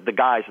face of the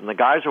guys, and the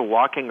guys are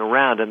walking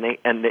around,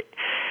 and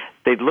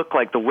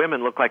the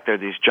women look like they're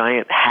these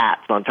giant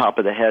hats on top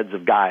of the heads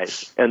of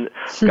guys. And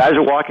guys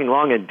are walking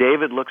along, and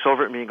David looks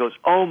over at me and goes,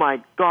 "Oh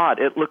my God,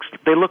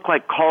 they look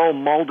like Carl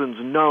Malden's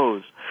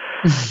nose."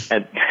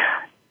 And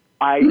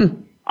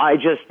I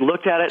just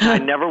looked at it, and I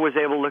never was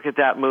able to look at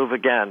that move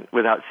again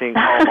without seeing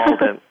Carl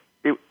Malden.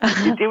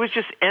 It was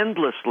just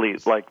endlessly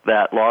like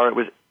that, Laura. It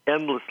was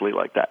endlessly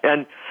like that.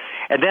 And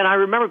then I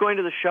remember going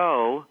to the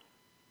show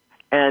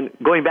and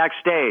going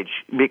backstage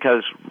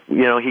because,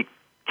 he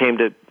came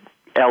to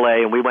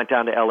L.A. and we went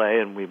down to L.A.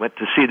 and we went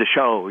to see the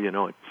show,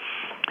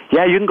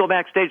 Yeah, you can go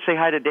backstage, say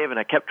hi to David.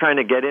 I kept trying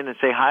to get in and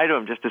say hi to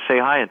him just to say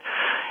hi, and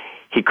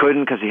he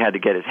couldn't because he had to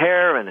get his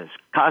hair and his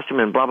costume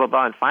and blah, blah,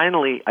 blah. And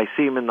finally, I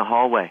see him in the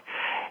hallway,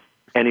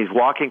 and he's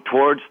walking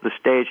towards the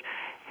stage,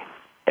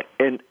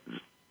 and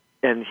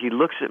he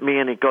looks at me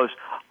and he goes,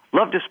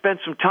 "Love to spend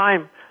some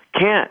time,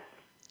 can't.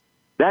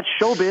 That's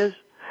showbiz."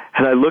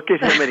 And I look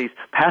at him and he's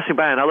passing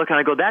by, and I look and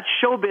I go, "That's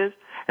showbiz."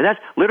 And that's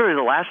literally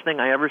the last thing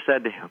I ever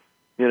said to him.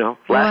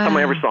 Last time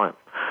I ever saw him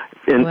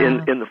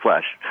in the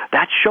flesh.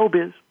 That's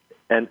showbiz.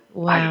 And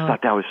I just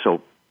thought that was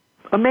so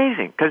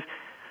amazing because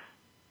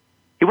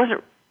he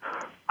wasn't,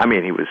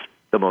 he was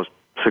the most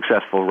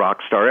successful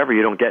rock star ever.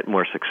 You don't get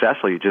more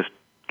successful, you just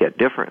get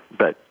different.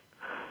 But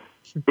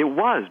it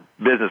was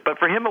business. But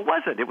for him, it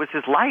wasn't. It was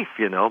his life,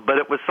 But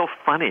it was so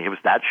funny. It was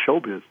that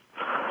showbiz.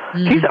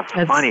 He's a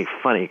funny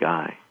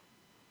guy.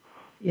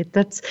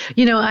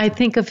 I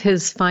think of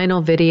his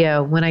final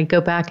video when I go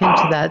back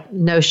into that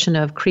notion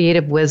of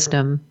creative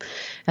wisdom,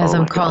 as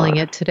I'm calling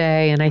it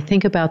today, and I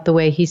think about the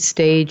way he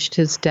staged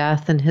his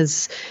death and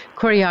his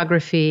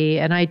choreography,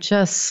 and I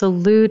just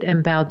salute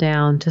and bow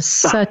down to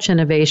such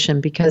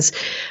innovation because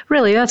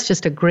really that's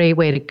just a great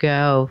way to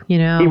go, He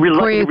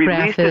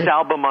released his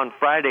album on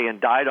Friday and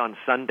died on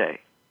Sunday.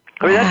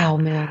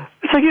 Man.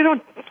 It's like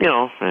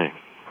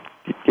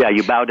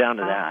you bow down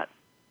to that.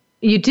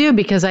 You do,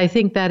 because I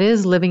think that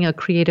is living a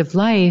creative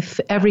life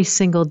every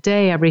single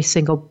day, every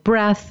single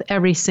breath,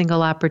 every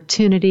single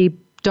opportunity,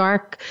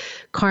 dark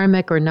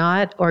karmic or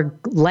not, or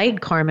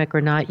light karmic or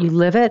not. You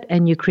live it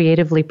and you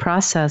creatively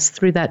process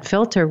through that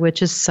filter,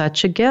 which is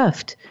such a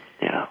gift.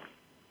 Yeah.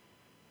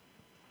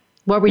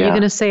 What were you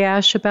going to say,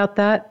 Ash, about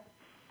that?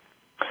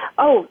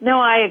 Oh, no,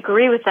 I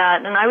agree with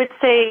that. And I would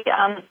say,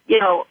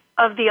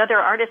 of the other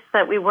artists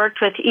that we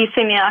worked with,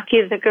 Issey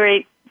Miyake is a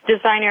great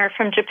designer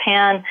from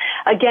Japan,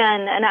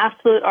 again, an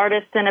absolute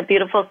artist and a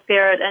beautiful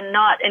spirit and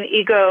not an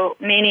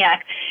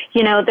egomaniac.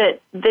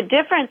 The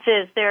difference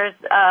is there's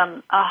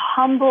a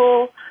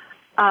humble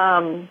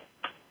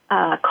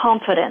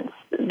confidence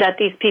that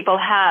these people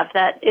have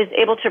that is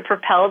able to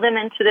propel them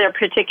into their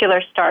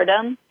particular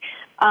stardom.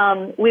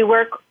 We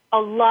work a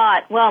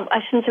lot, well,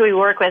 I shouldn't say we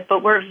work with,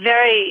 but we're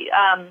very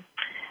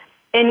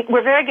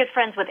good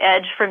friends with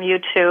Edge from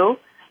U2,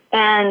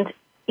 and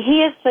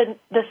he is the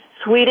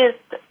sweetest,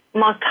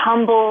 most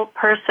humble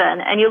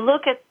person, and you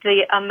look at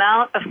the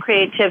amount of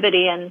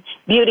creativity and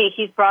beauty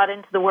he's brought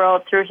into the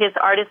world through his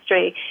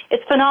artistry.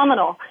 It's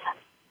phenomenal.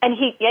 And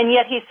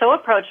yet he's so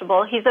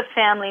approachable. He's a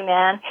family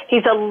man.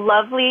 He's a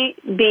lovely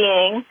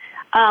being.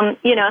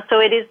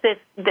 So it is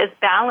this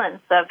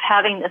balance of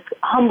having this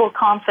humble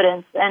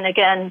confidence and,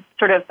 again,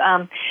 sort of,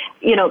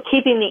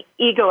 keeping the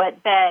ego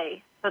at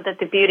bay so that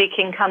the beauty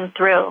can come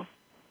through.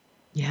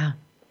 Yeah.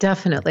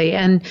 Definitely.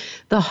 And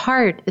the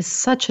heart is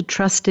such a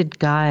trusted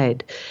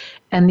guide.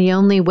 And the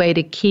only way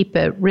to keep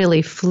it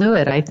really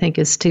fluid, I think,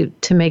 is to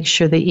make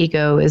sure the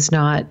ego is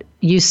not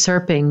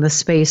usurping the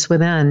space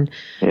within.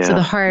 Yeah. So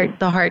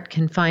the heart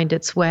can find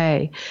its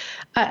way.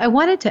 I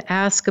wanted to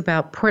ask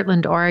about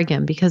Portland,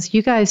 Oregon, because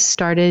you guys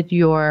started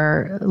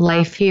your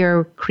life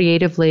here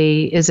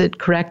creatively. Is it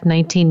correct,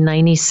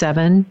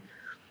 1997?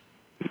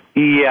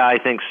 Yeah, I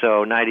think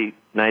so.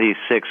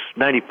 96,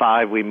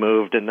 95 we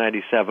moved, and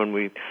 97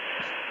 we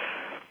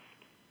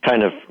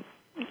kind of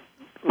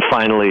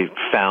finally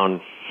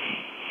found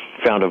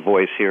a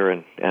voice here,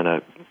 and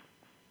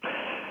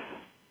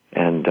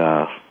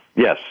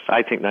yes,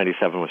 I think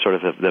 97 was sort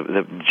of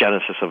the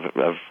genesis of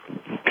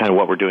kind of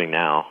what we're doing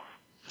now.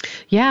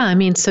 Yeah,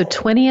 so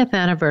 20th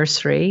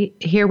anniversary,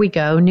 here we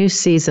go, new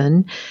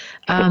season.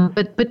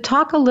 But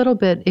talk a little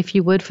bit, if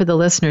you would, for the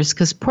listeners,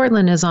 because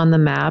Portland is on the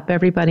map.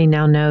 Everybody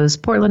now knows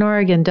Portland,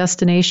 Oregon,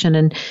 destination.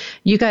 And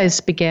you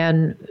guys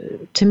began,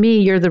 to me,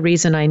 you're the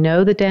reason I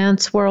know the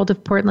dance world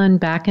of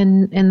Portland back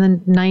in the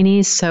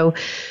 90s. So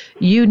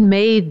you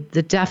made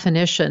the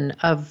definition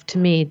of, to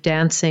me,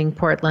 dancing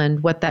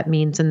Portland, what that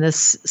means in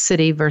this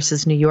city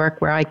versus New York,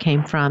 where I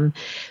came from.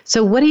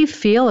 So what do you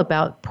feel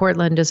about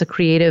Portland as a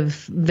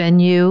creative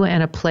venue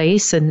and a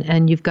place?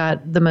 And you've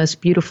got the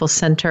most beautiful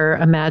center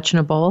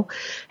imaginable.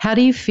 How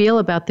do you feel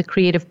about the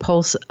creative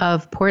pulse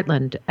of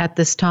Portland at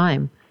this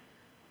time?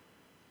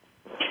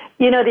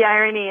 The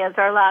irony is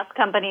our last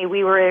company,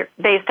 we were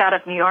based out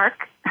of New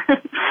York.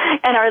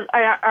 And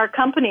our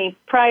company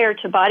prior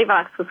to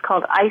BodyVox was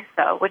called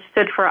ISO, which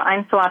stood for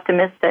I'm So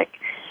Optimistic.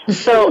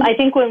 So I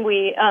think when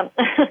we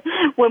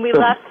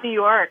left New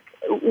York,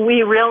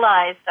 we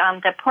realized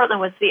that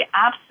Portland was the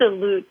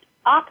absolute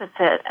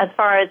opposite as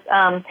far as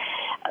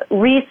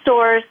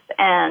resource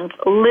and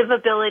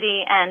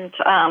livability and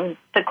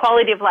the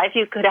quality of life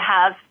you could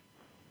have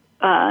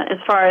as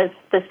far as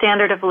the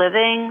standard of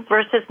living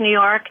versus New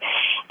York.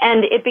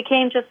 And it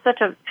became just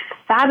such a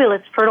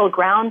fabulous, fertile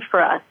ground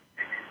for us.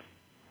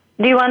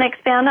 Do you want to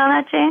expand on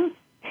that, James?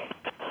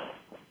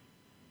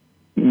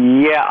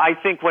 Yeah, I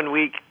think when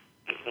we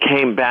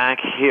came back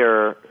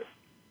here,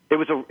 it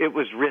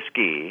was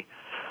risky.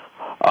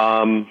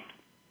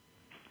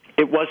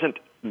 It wasn't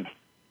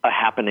a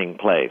happening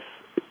place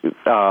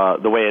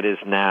the way it is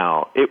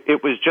now.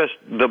 It was just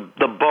the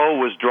bow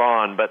was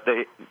drawn, but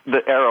the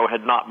arrow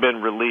had not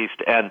been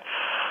released, and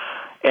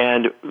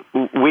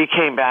we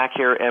came back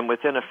here, and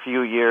within a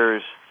few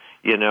years,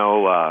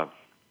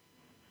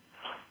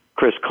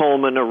 Chris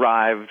Coleman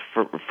arrived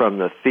from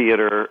the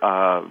theater,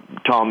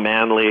 Tom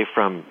Manley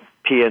from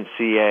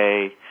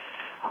PNCA.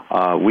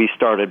 We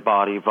started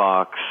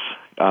BodyVox.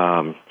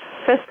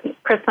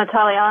 Chris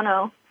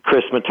Mataliano.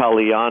 Chris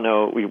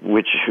Mataliano,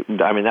 which,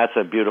 I mean, that's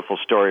a beautiful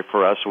story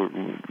for us.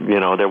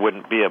 There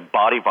wouldn't be a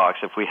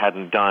BodyVox if we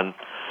hadn't done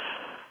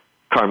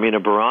Carmina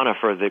Burana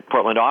for the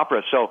Portland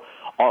Opera. So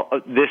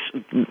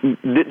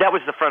that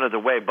was the front of the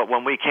wave. But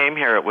when we came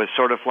here, it was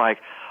sort of like,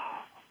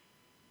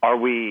 are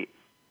we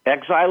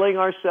exiling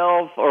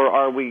ourselves, or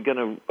are we going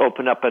to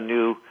open up a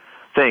new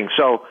thing?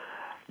 So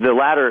the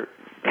latter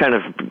kind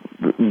of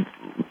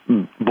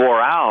bore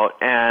out,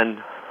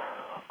 and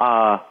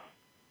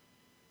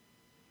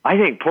I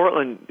think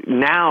Portland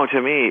now,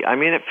 to me, I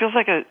mean, it feels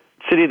like a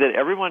city that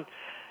everyone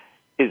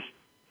is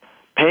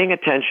paying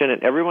attention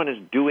and everyone is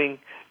doing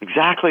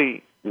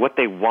exactly what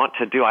they want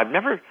to do. I've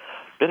never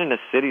been in a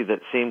city that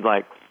seemed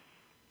like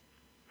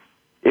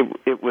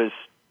it was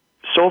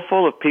so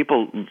full of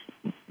people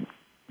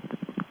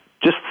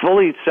just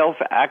fully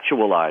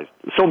self-actualized.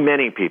 So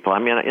many people. I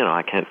mean,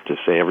 I can't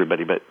just say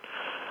everybody, but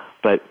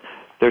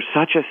there's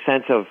such a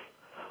sense of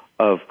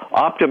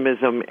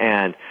optimism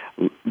and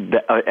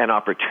an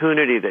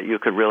opportunity that you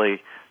could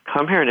really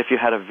come here, and if you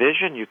had a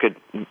vision, you could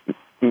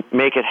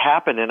make it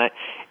happen. And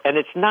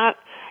it's not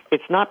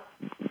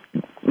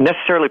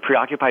necessarily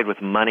preoccupied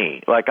with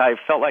money. Like, I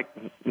felt like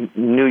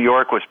New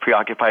York was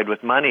preoccupied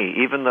with money.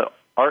 Even the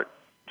art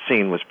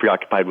scene was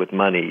preoccupied with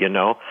money.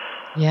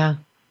 Yeah.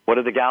 What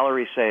are the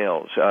gallery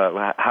sales?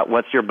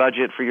 What's your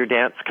budget for your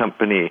dance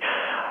company?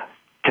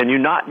 Can you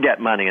not get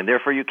money, and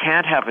therefore you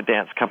can't have a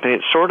dance company?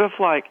 It's sort of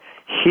like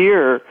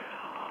here,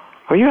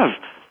 or you have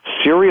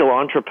serial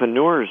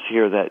entrepreneurs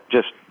here that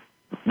just,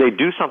 they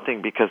do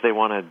something because they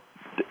want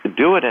to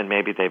do it, and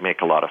maybe they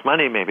make a lot of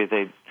money, maybe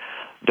they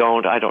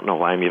don't. I don't know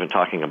why I'm even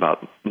talking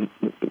about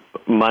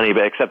money,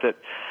 but except that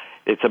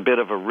it's a bit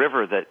of a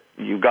river that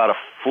you got to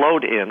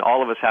float in.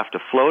 All of us have to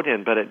float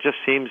in, but it just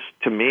seems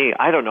to me,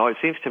 I don't know, it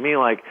seems to me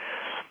like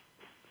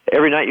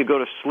every night you go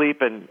to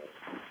sleep and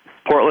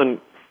Portland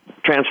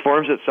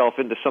transforms itself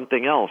into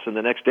something else, and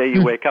the next day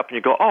you wake up and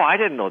you go, oh, I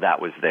didn't know that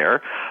was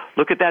there.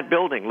 Look at that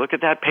building. Look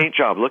at that paint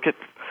job. Look at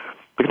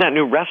that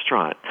new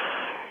restaurant.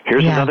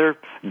 Here's another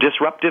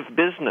disruptive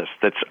business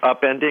that's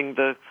upending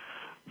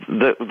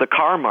the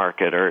car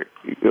market, or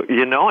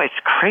it's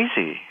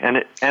crazy.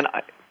 And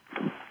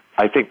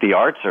I think the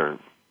arts are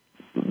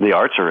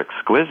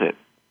exquisite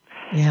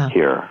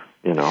here.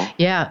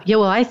 Yeah.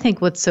 Well, I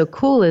think what's so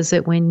cool is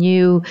that when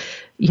you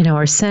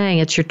are saying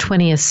it's your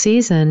 20th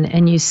season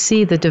and you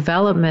see the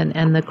development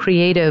and the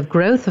creative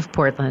growth of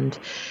Portland.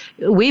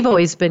 We've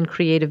always been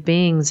creative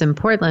beings in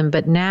Portland,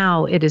 but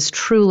now it is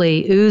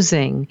truly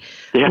oozing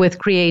with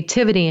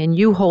creativity, and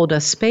you hold a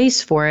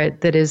space for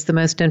it that is the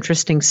most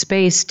interesting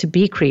space to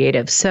be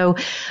creative. So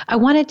I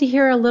wanted to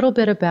hear a little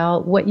bit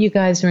about what you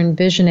guys are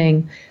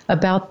envisioning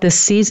about this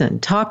season.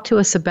 Talk to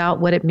us about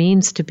what it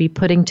means to be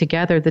putting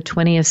together the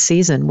 20th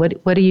season.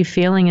 What are you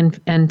feeling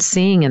and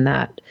seeing in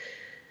that?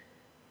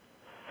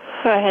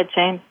 Go ahead,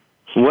 James.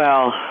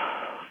 Well,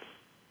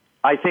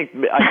 I think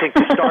we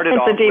started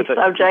off with a deep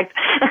subject.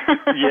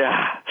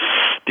 Yeah,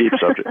 deep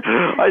subject.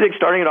 I think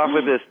starting it off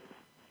with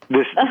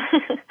this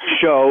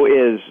show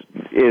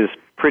is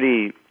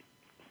pretty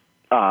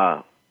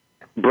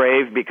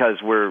brave,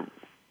 because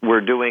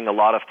we're doing a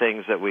lot of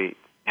things that we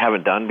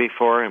haven't done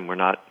before, and we're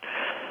not.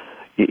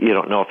 You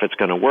don't know if it's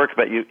going to work,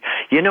 but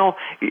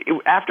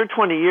after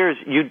 20 years,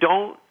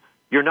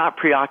 you're not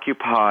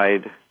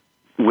preoccupied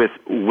with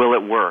will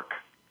it work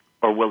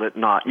or will it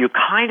not. You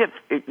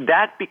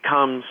that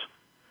becomes.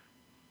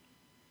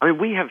 I mean,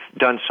 we have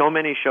done so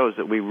many shows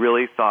that we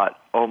really thought,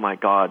 oh my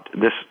God,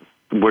 this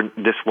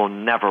will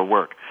never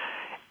work.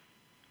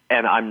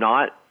 And I'm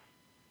not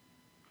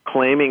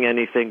claiming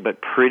anything, but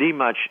pretty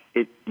much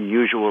it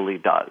usually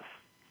does.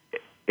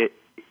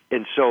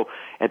 And so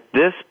at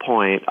this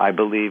point, I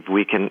believe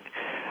we can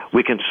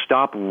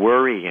stop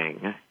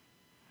worrying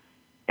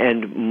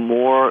and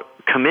more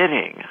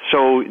committing.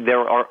 So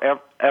there are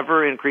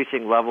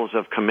ever-increasing levels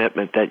of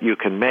commitment that you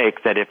can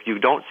make, that if you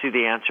don't see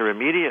the answer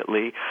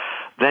immediately,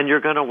 then you're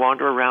going to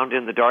wander around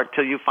in the dark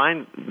till you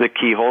find the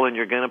keyhole, and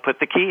you're going to put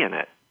the key in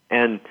it.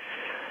 And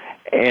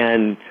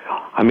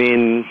I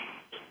mean,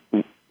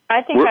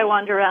 I think I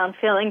wander around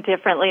feeling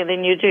differently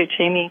than you do,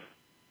 Jamey.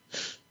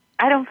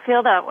 I don't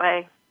feel that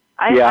way.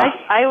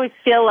 I always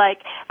feel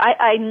like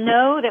I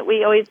know that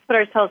we always put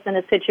ourselves in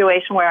a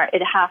situation where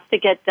it has to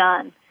get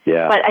done.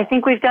 Yeah. But I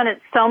think we've done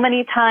it so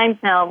many times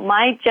now.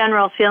 My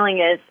general feeling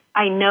is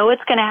I know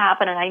it's going to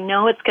happen, and I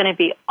know it's going to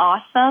be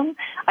awesome.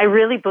 I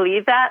really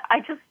believe that.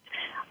 I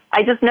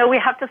just know we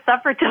have to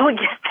suffer till we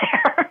get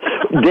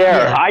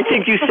there. I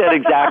think you said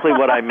exactly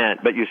what I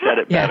meant, but you said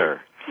it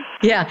better.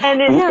 Yeah.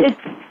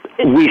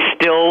 And we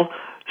still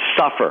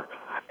suffer.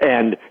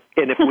 And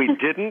if we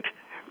didn't,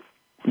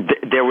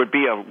 there would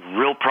be a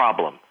real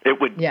problem.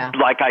 It would,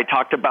 like I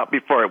talked about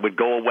before, it would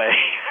go away.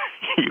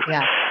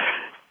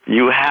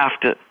 You have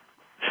to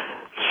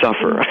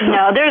suffer.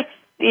 No, there's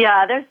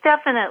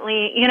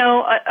definitely,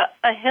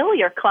 a hill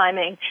you're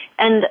climbing.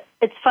 And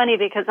it's funny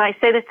because I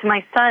say this to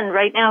my son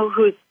right now,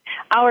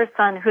 our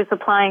son who's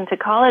applying to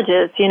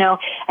colleges, and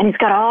he's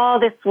got all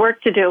this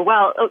work to do.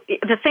 Well,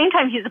 at the same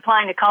time he's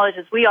applying to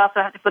colleges, we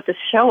also have to put this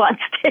show on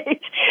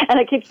stage. And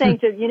I keep saying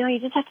to him, you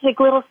just have to take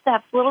little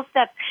steps.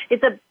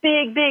 It's a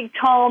big, big,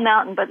 tall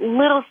mountain, but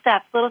little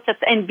steps.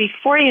 And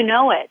before you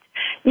know it,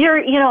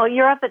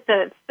 you're up at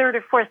the third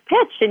or fourth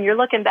pitch and you're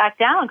looking back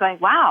down going,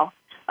 wow,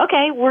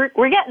 okay, we're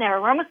getting there.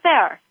 We're almost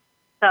there.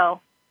 So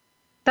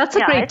that's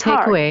a great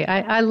takeaway.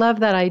 I love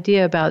that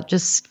idea about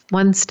just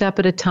one step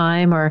at a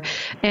time, or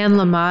Anne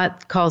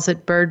Lamott calls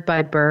it bird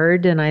by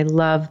bird. And I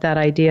love that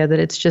idea that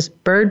it's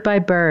just bird by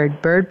bird,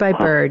 do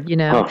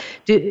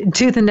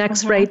the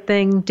next right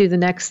thing, do the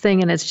next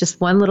thing. And it's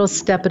just one little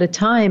step at a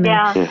time.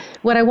 Yeah. And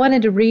what I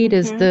wanted to read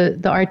is the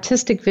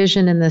artistic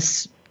vision in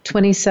this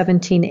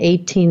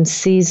 2017-18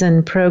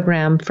 season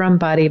program from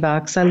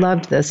BodyVox. I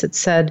loved this. It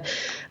said,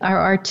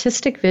 our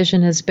artistic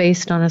vision is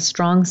based on a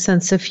strong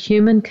sense of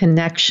human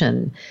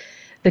connection,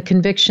 the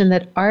conviction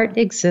that art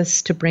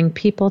exists to bring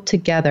people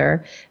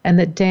together, and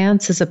that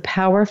dance is a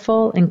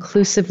powerful,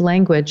 inclusive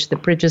language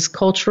that bridges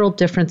cultural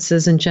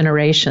differences and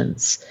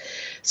generations.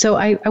 So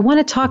I want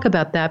to talk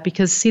about that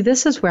because, see,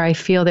 this is where I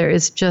feel there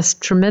is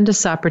just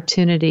tremendous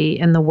opportunity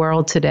in the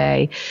world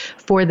today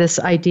for this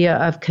idea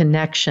of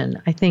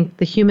connection. I think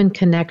the human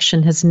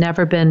connection has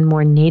never been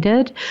more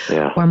needed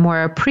or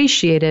more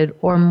appreciated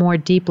or more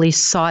deeply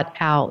sought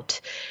out.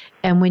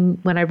 And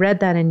when I read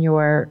that in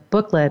your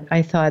booklet,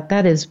 I thought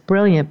that is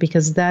brilliant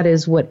because that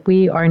is what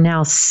we are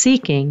now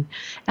seeking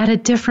at a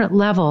different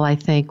level, I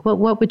think.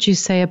 What would you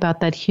say about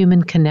that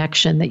human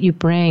connection that you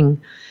bring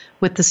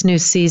with this new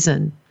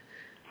season?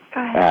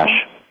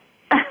 Ash.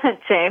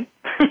 Jame.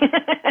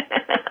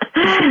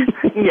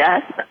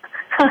 Yes.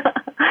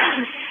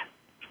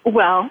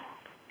 Well,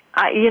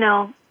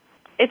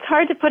 it's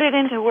hard to put it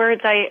into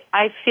words.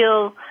 I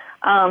feel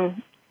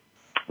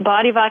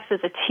BodyVox is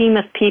a team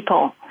of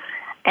people.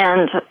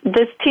 And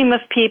this team of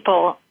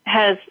people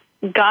has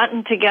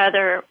gotten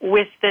together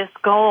with this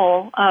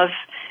goal of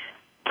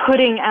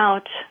putting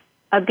out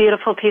a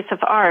beautiful piece of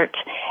art.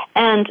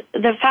 And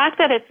the fact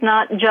that it's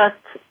not just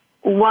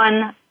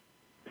one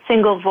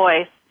single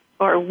voice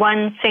or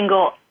one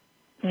single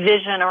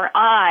vision or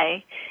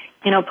eye,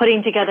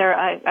 putting together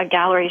a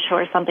gallery show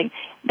or something,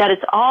 that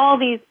it's all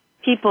these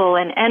people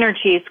and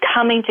energies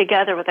coming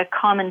together with a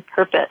common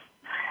purpose,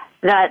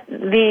 that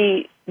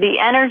the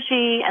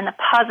energy and the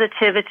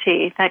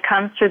positivity that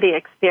comes through the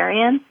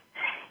experience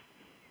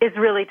is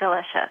really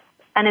delicious,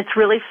 and it's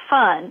really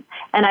fun.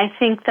 And I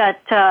think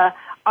that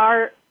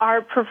our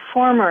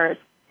performers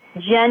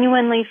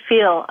genuinely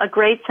feel a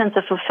great sense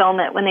of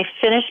fulfillment when they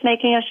finish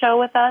making a show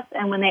with us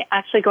and when they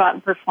actually go out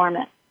and perform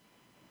it.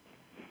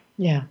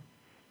 Yeah,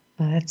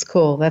 that's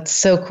cool. That's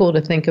so cool to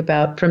think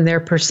about from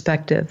their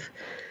perspective.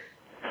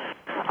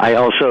 I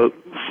also,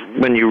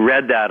 when you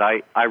read that,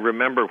 I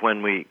remember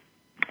when we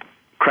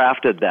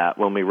crafted that,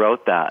 when we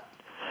wrote that.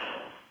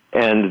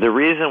 And the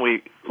reason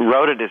we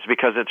wrote it is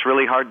because it's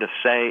really hard to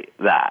say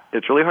that.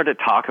 It's really hard to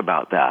talk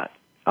about that.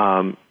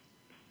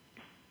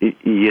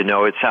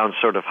 It sounds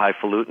sort of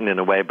highfalutin in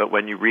a way, but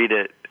when you read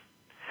it,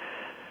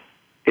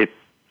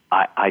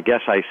 I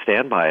guess I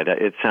stand by it.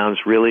 It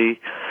sounds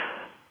really,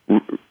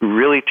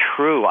 really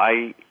true.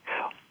 A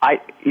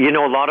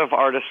lot of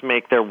artists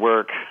make their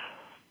work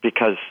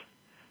because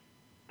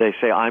they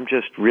say, I'm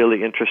just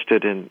really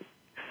interested in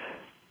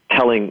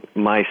telling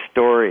my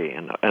story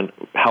and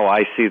how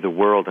I see the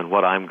world and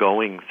what I'm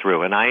going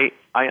through. And I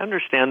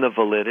understand the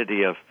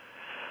validity of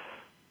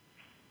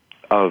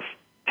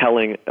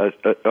telling,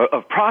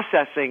 of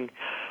processing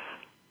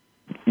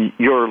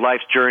your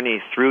life's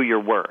journey through your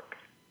work.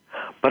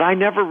 But I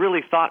never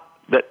really thought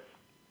that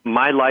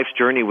my life's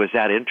journey was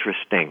that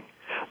interesting,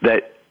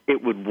 that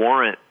it would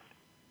warrant,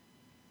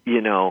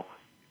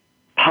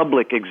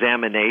 public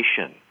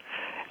examination.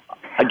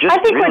 I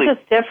think we're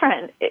just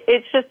different.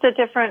 It's just a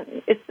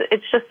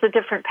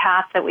different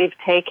path that we've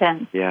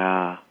taken.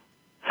 Yeah.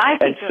 I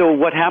think and so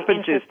what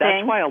happens is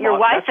that's why your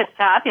wife is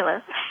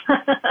fabulous.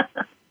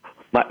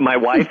 My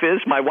wife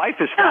is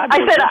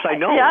fabulous. I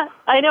know. Yeah,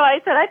 I know. I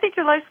said I think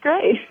your life's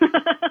great.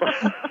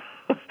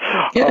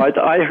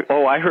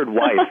 I heard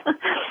wife.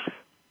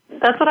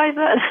 That's what I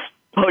said.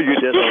 Oh, you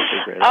did.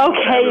 Okay, great.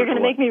 Okay, you're going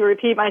to make me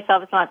repeat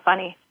myself. It's not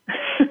funny.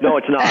 No,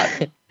 it's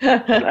not.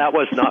 That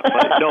was not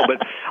funny. No,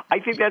 but I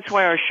think that's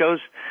why our shows,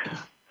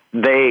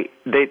 they're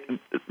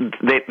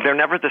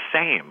never the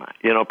same.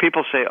 You know,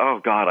 people say, "Oh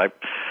God, I've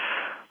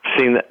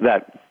seen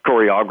that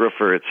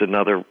choreographer. It's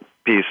another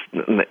piece,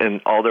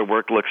 and all their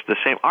work looks the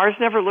same." Ours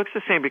never looks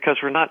the same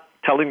because we're not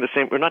telling the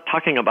same. We're not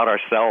talking about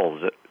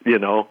ourselves. You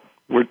know,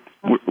 we're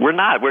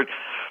not. We're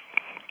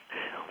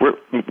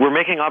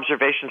making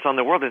observations on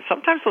the world, and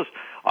sometimes those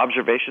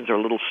observations are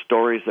little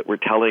stories that we're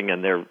telling,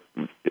 and they're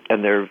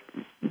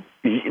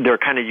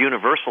kind of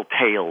universal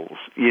tales,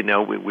 you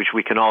know, which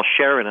we can all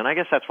share in. And I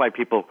guess that's why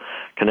people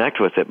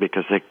connect with it,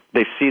 because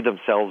they see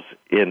themselves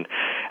in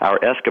our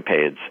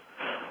escapades.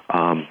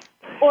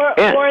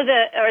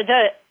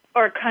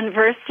 Or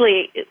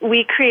conversely,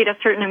 we create a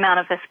certain amount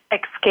of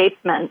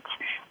escapement.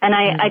 And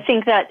I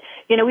think that,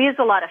 you know, we use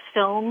a lot of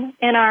film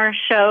in our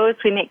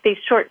shows. We make these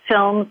short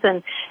films,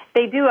 and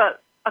they do a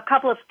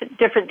couple of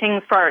different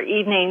things for our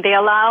evening. They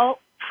allow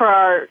for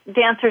our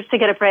dancers to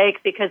get a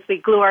break because we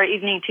glue our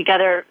evening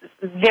together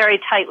very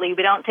tightly.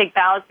 We don't take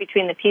bows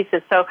between the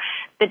pieces. So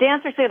the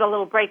dancers get a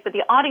little break, but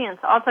the audience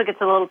also gets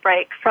a little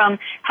break from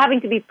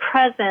having to be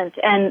present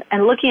and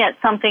looking at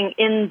something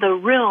in the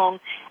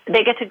room.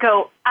 They get to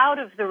go out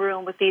of the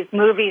room with these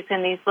movies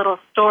and these little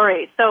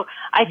stories. So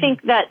I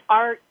think that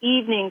our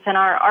evenings and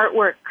our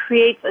artwork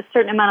creates a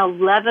certain amount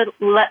of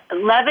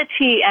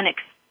levity and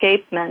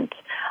escapement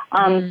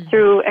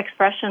through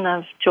expression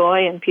of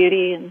joy and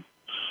beauty and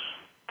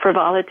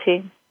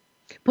frivolity.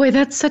 Boy,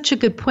 that's such a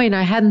good point.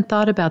 I hadn't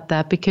thought about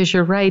that, because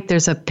you're right.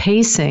 There's a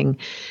pacing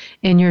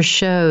in your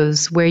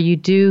shows where you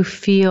do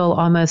feel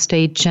almost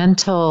a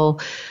gentle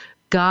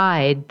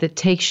guide that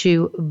takes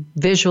you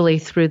visually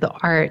through the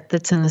art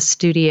that's in the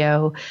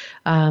studio,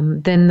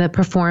 then the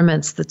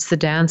performance that's the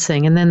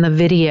dancing, and then the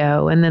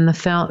video, and then the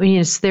film. You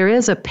know, there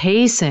is a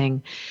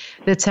pacing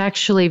that's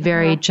actually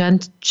very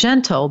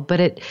gentle, but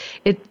it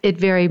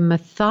very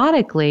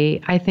methodically,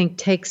 I think,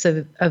 takes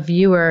a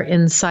viewer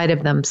inside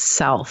of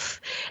themselves.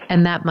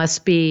 And that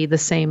must be the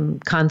same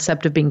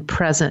concept of being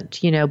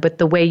present, you know, but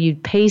the way you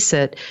pace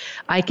it,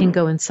 I can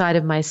go inside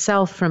of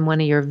myself from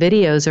one of your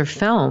videos or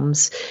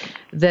films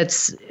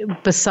that's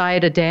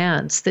beside a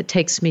dance that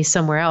takes me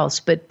somewhere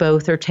else, but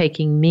both are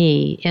taking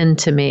me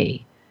into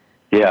me.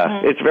 Yeah,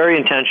 it's very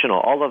intentional.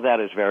 All of that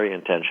is very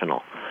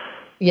intentional.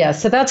 Yeah,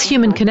 so that's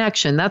human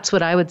connection. That's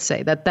what I would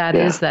say, that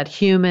is that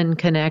human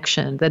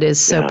connection that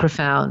is so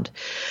profound.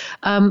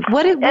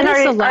 What is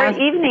the last? Our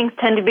evenings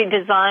tend to be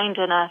designed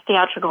in a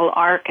theatrical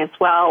arc as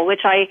well,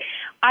 which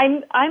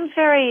I'm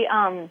very,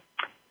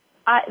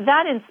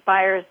 that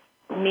inspires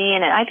me,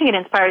 and I think it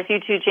inspires you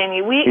too,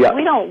 Jamey.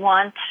 We don't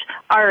want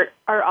our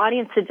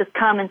audience to just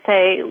come and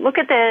say, look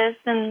at this,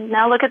 and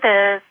now look at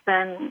this,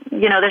 and,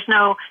 you know, there's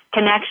no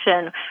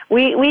connection.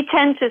 We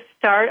tend to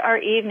start our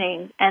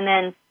evening and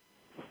then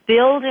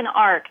build an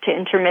arc to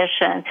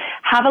intermission,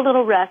 have a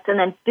little rest, and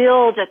then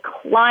build a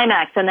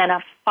climax and then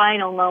a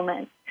final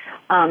moment.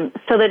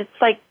 So that it's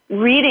like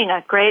reading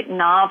a great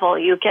novel.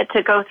 You get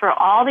to go through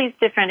all these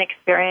different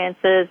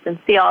experiences and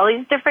see all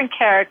these different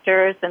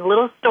characters and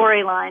little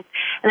storylines,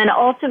 and then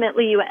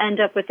ultimately you end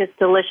up with this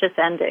delicious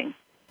ending.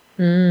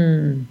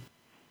 Oh,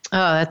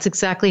 that's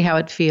exactly how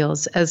it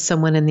feels as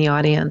someone in the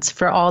audience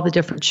for all the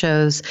different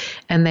shows,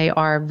 and they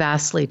are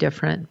vastly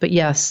different. But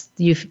yes,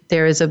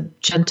 there is a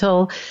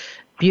gentle,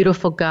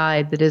 beautiful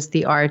guide that is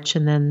the arch,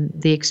 and then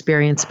the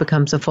experience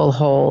becomes a full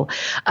whole.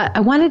 I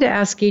wanted to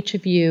ask each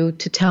of you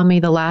to tell me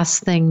the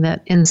last thing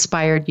that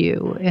inspired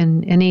you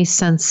in any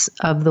sense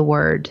of the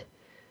word.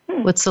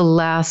 What's the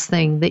last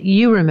thing that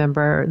you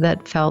remember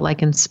that felt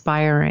like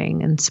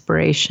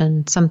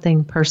inspiration,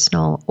 something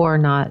personal or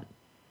not?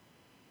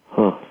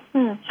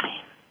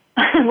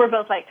 We're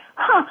both like,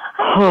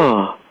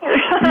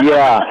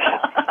 Yeah.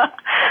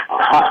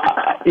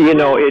 You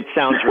know, it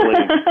sounds really,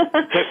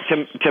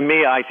 to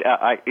me,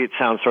 it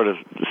sounds sort of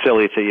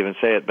silly to even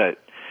say it, but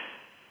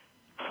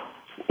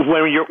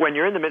when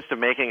you're in the midst of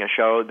making a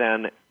show,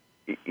 then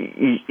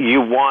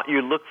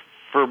you look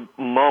for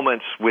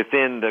moments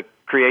within the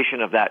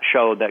creation of that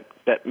show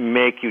that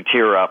make you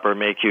tear up or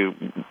make you,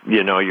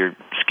 you know, your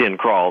skin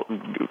crawl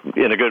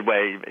in a good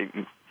way.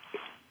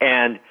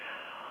 And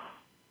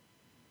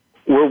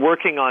we're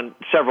working on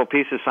several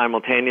pieces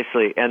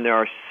simultaneously, and there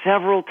are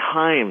several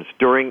times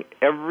during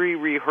every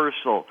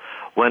rehearsal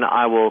when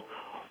I will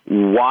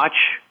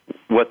watch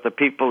what the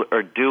people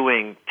are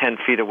doing 10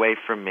 feet away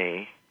from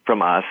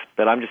us,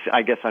 but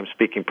I guess I'm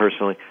speaking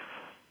personally,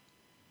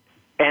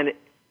 and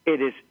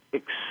it is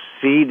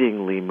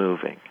exceedingly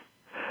moving.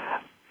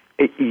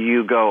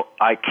 You go,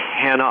 I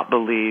cannot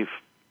believe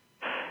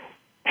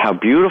how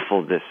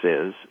beautiful this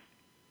is,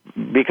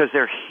 because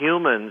they're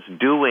humans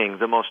doing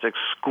the most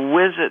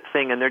exquisite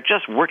thing, and they're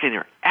just working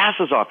their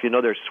asses off. You know,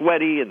 they're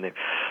sweaty, and they're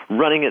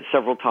running it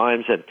several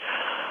times, and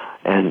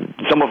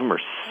some of them are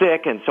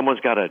sick, and someone's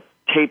got a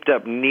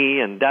taped-up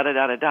knee, and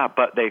da-da-da-da-da,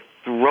 but they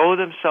throw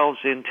themselves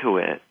into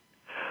it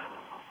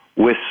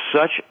with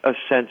such a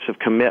sense of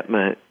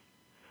commitment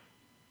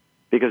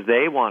because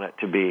they want it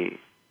to be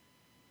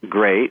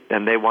great,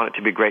 and they want it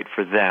to be great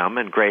for them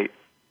and great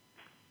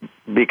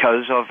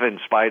because of, in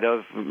spite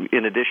of,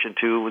 in addition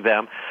to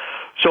them.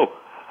 So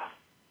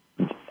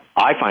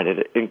I find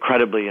it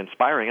incredibly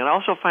inspiring. And I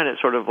also find it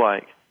sort of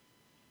like,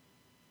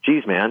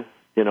 geez, man,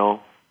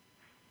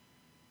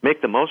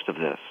 make the most of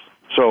this.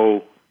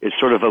 So it's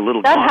sort of a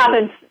little... That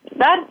happens.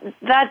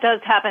 That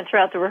does happen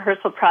throughout the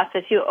rehearsal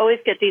process. You always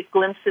get these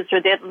glimpses,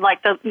 or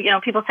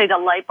people say the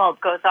light bulb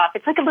goes off.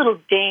 It's like a little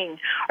ding,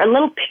 or a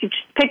little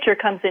picture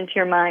comes into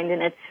your mind,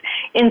 and it's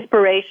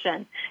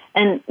inspiration.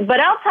 But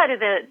outside of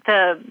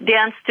the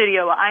dance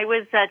studio, I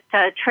was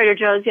at Trader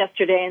Joe's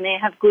yesterday, and they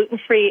have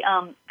gluten-free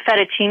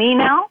fettuccine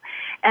now,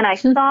 and I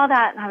saw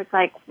that, and I was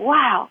like,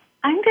 wow,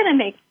 I'm going to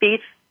make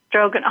beef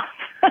stroganoff.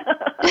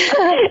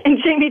 And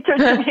Jamey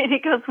turns to me and he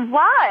goes,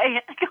 why?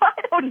 I go,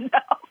 I don't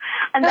know.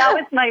 And that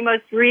was my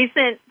most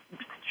recent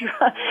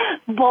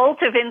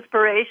bolt of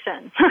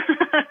inspiration.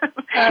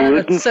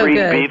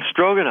 Gluten-free beef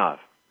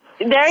stroganoff.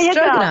 There you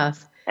go.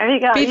 There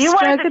you go. Beef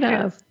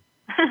stroganoff.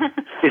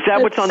 Is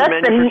that what's on the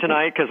menu for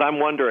tonight? Because I'm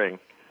wondering.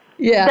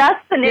 Yeah.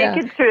 That's the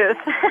naked truth.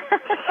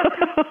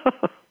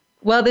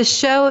 Well, the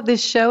show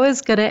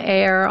is going to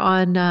air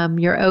on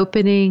your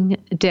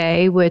opening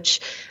day,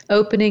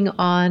 opening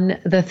on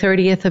the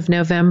 30th of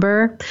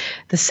November,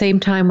 the same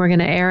time we're going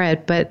to air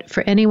it. But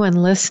for anyone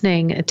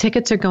listening,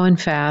 tickets are going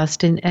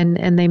fast,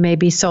 and they may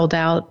be sold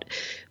out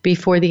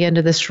before the end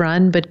of this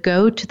run. But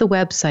go to the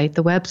website.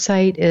 The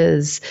website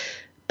is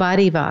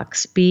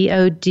BodyVox,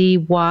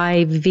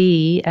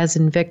 BODYV as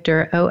in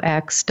Victor,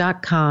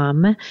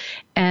 OX.com.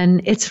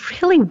 And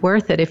it's really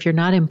worth it if you're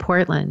not in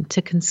Portland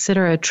to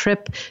consider a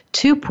trip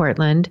to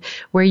Portland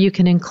where you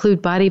can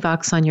include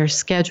BodyVox on your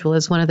schedule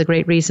is one of the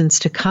great reasons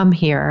to come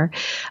here.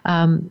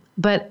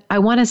 But I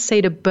want to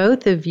say to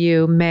both of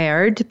you,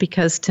 Merd,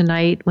 because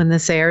tonight when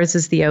this airs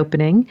is the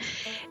opening,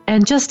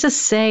 and just to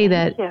say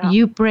that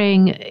you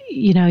bring,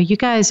 you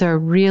guys are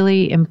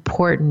really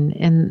important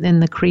in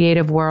the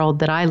creative world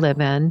that I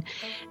live in.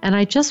 And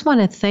I just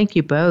want to thank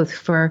you both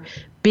for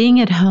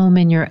being at home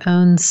in your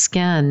own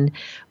skin,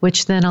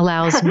 which then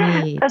allows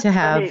me to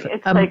have...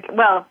 It's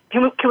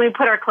can we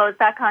put our clothes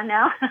back on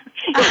now?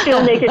 You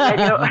feel naked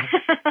radio.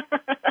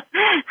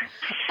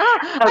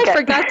 I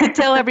forgot to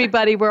tell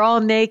everybody we're all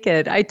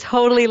naked. I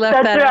totally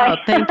left out.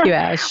 Thank you,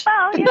 Ash.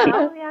 Well, you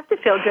have to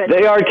feel good.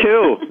 They are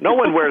too. No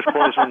one wears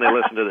clothes when they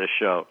listen to this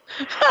show.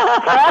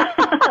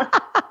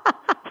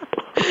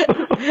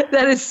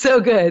 That is so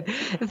good.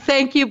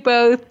 Thank you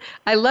both.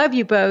 I love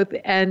you both.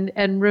 And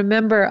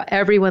remember,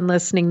 everyone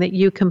listening, that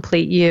you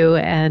complete you,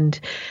 and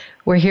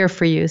we're here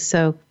for you.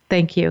 So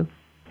thank you.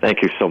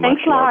 Thank you so much,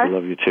 Laura. I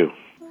love you too.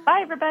 Bye,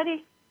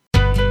 everybody.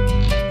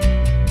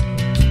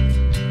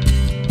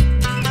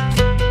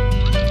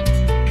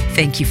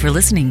 Thank you for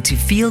listening to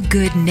Feel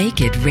Good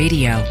Naked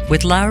Radio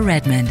with Laura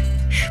Redmond.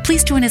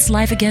 Please join us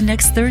live again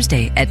next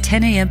Thursday at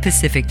 10 a.m.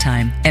 Pacific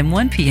Time and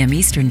 1 p.m.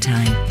 Eastern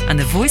Time on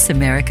the Voice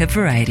America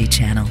Variety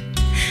Channel.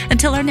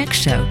 Until our next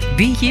show,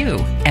 be you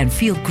and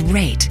feel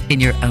great in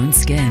your own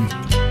skin.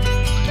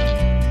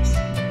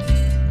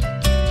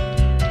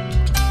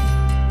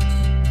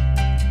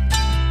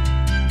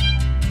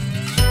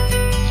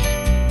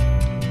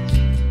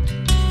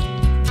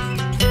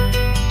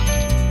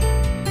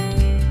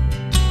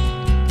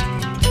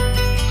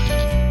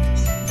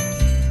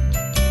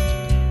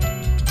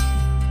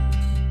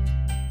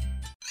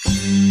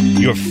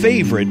 Your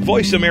favorite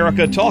Voice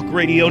America Talk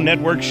Radio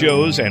Network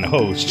shows and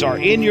hosts are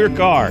in your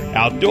car,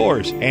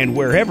 outdoors, and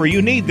wherever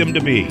you need them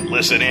to be.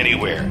 Listen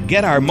anywhere.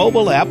 Get our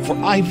mobile app for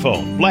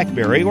iPhone,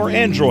 BlackBerry, or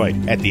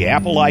Android at the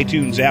Apple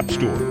iTunes App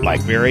Store,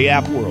 BlackBerry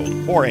App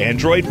World, or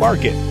Android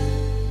Market.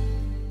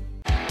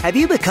 Have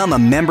you become a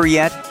member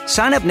yet?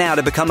 Sign up now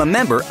to become a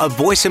member of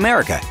Voice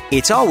America.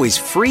 It's always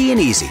free and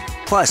easy.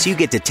 Plus, you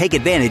get to take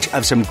advantage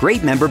of some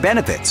great member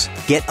benefits.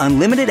 Get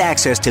unlimited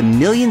access to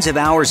millions of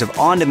hours of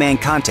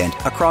on-demand content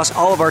across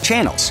all of our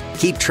channels.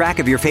 Keep track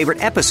of your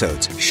favorite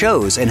episodes,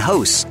 shows, and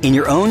hosts in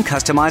your own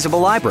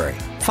customizable library.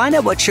 Find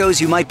out what shows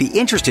you might be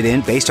interested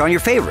in based on your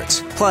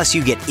favorites. Plus,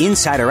 you get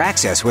insider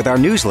access with our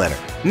newsletter.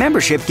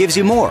 Membership gives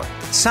you more.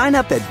 Sign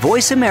up at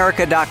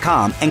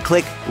voiceamerica.com and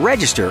click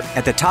Register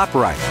at the top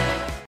right.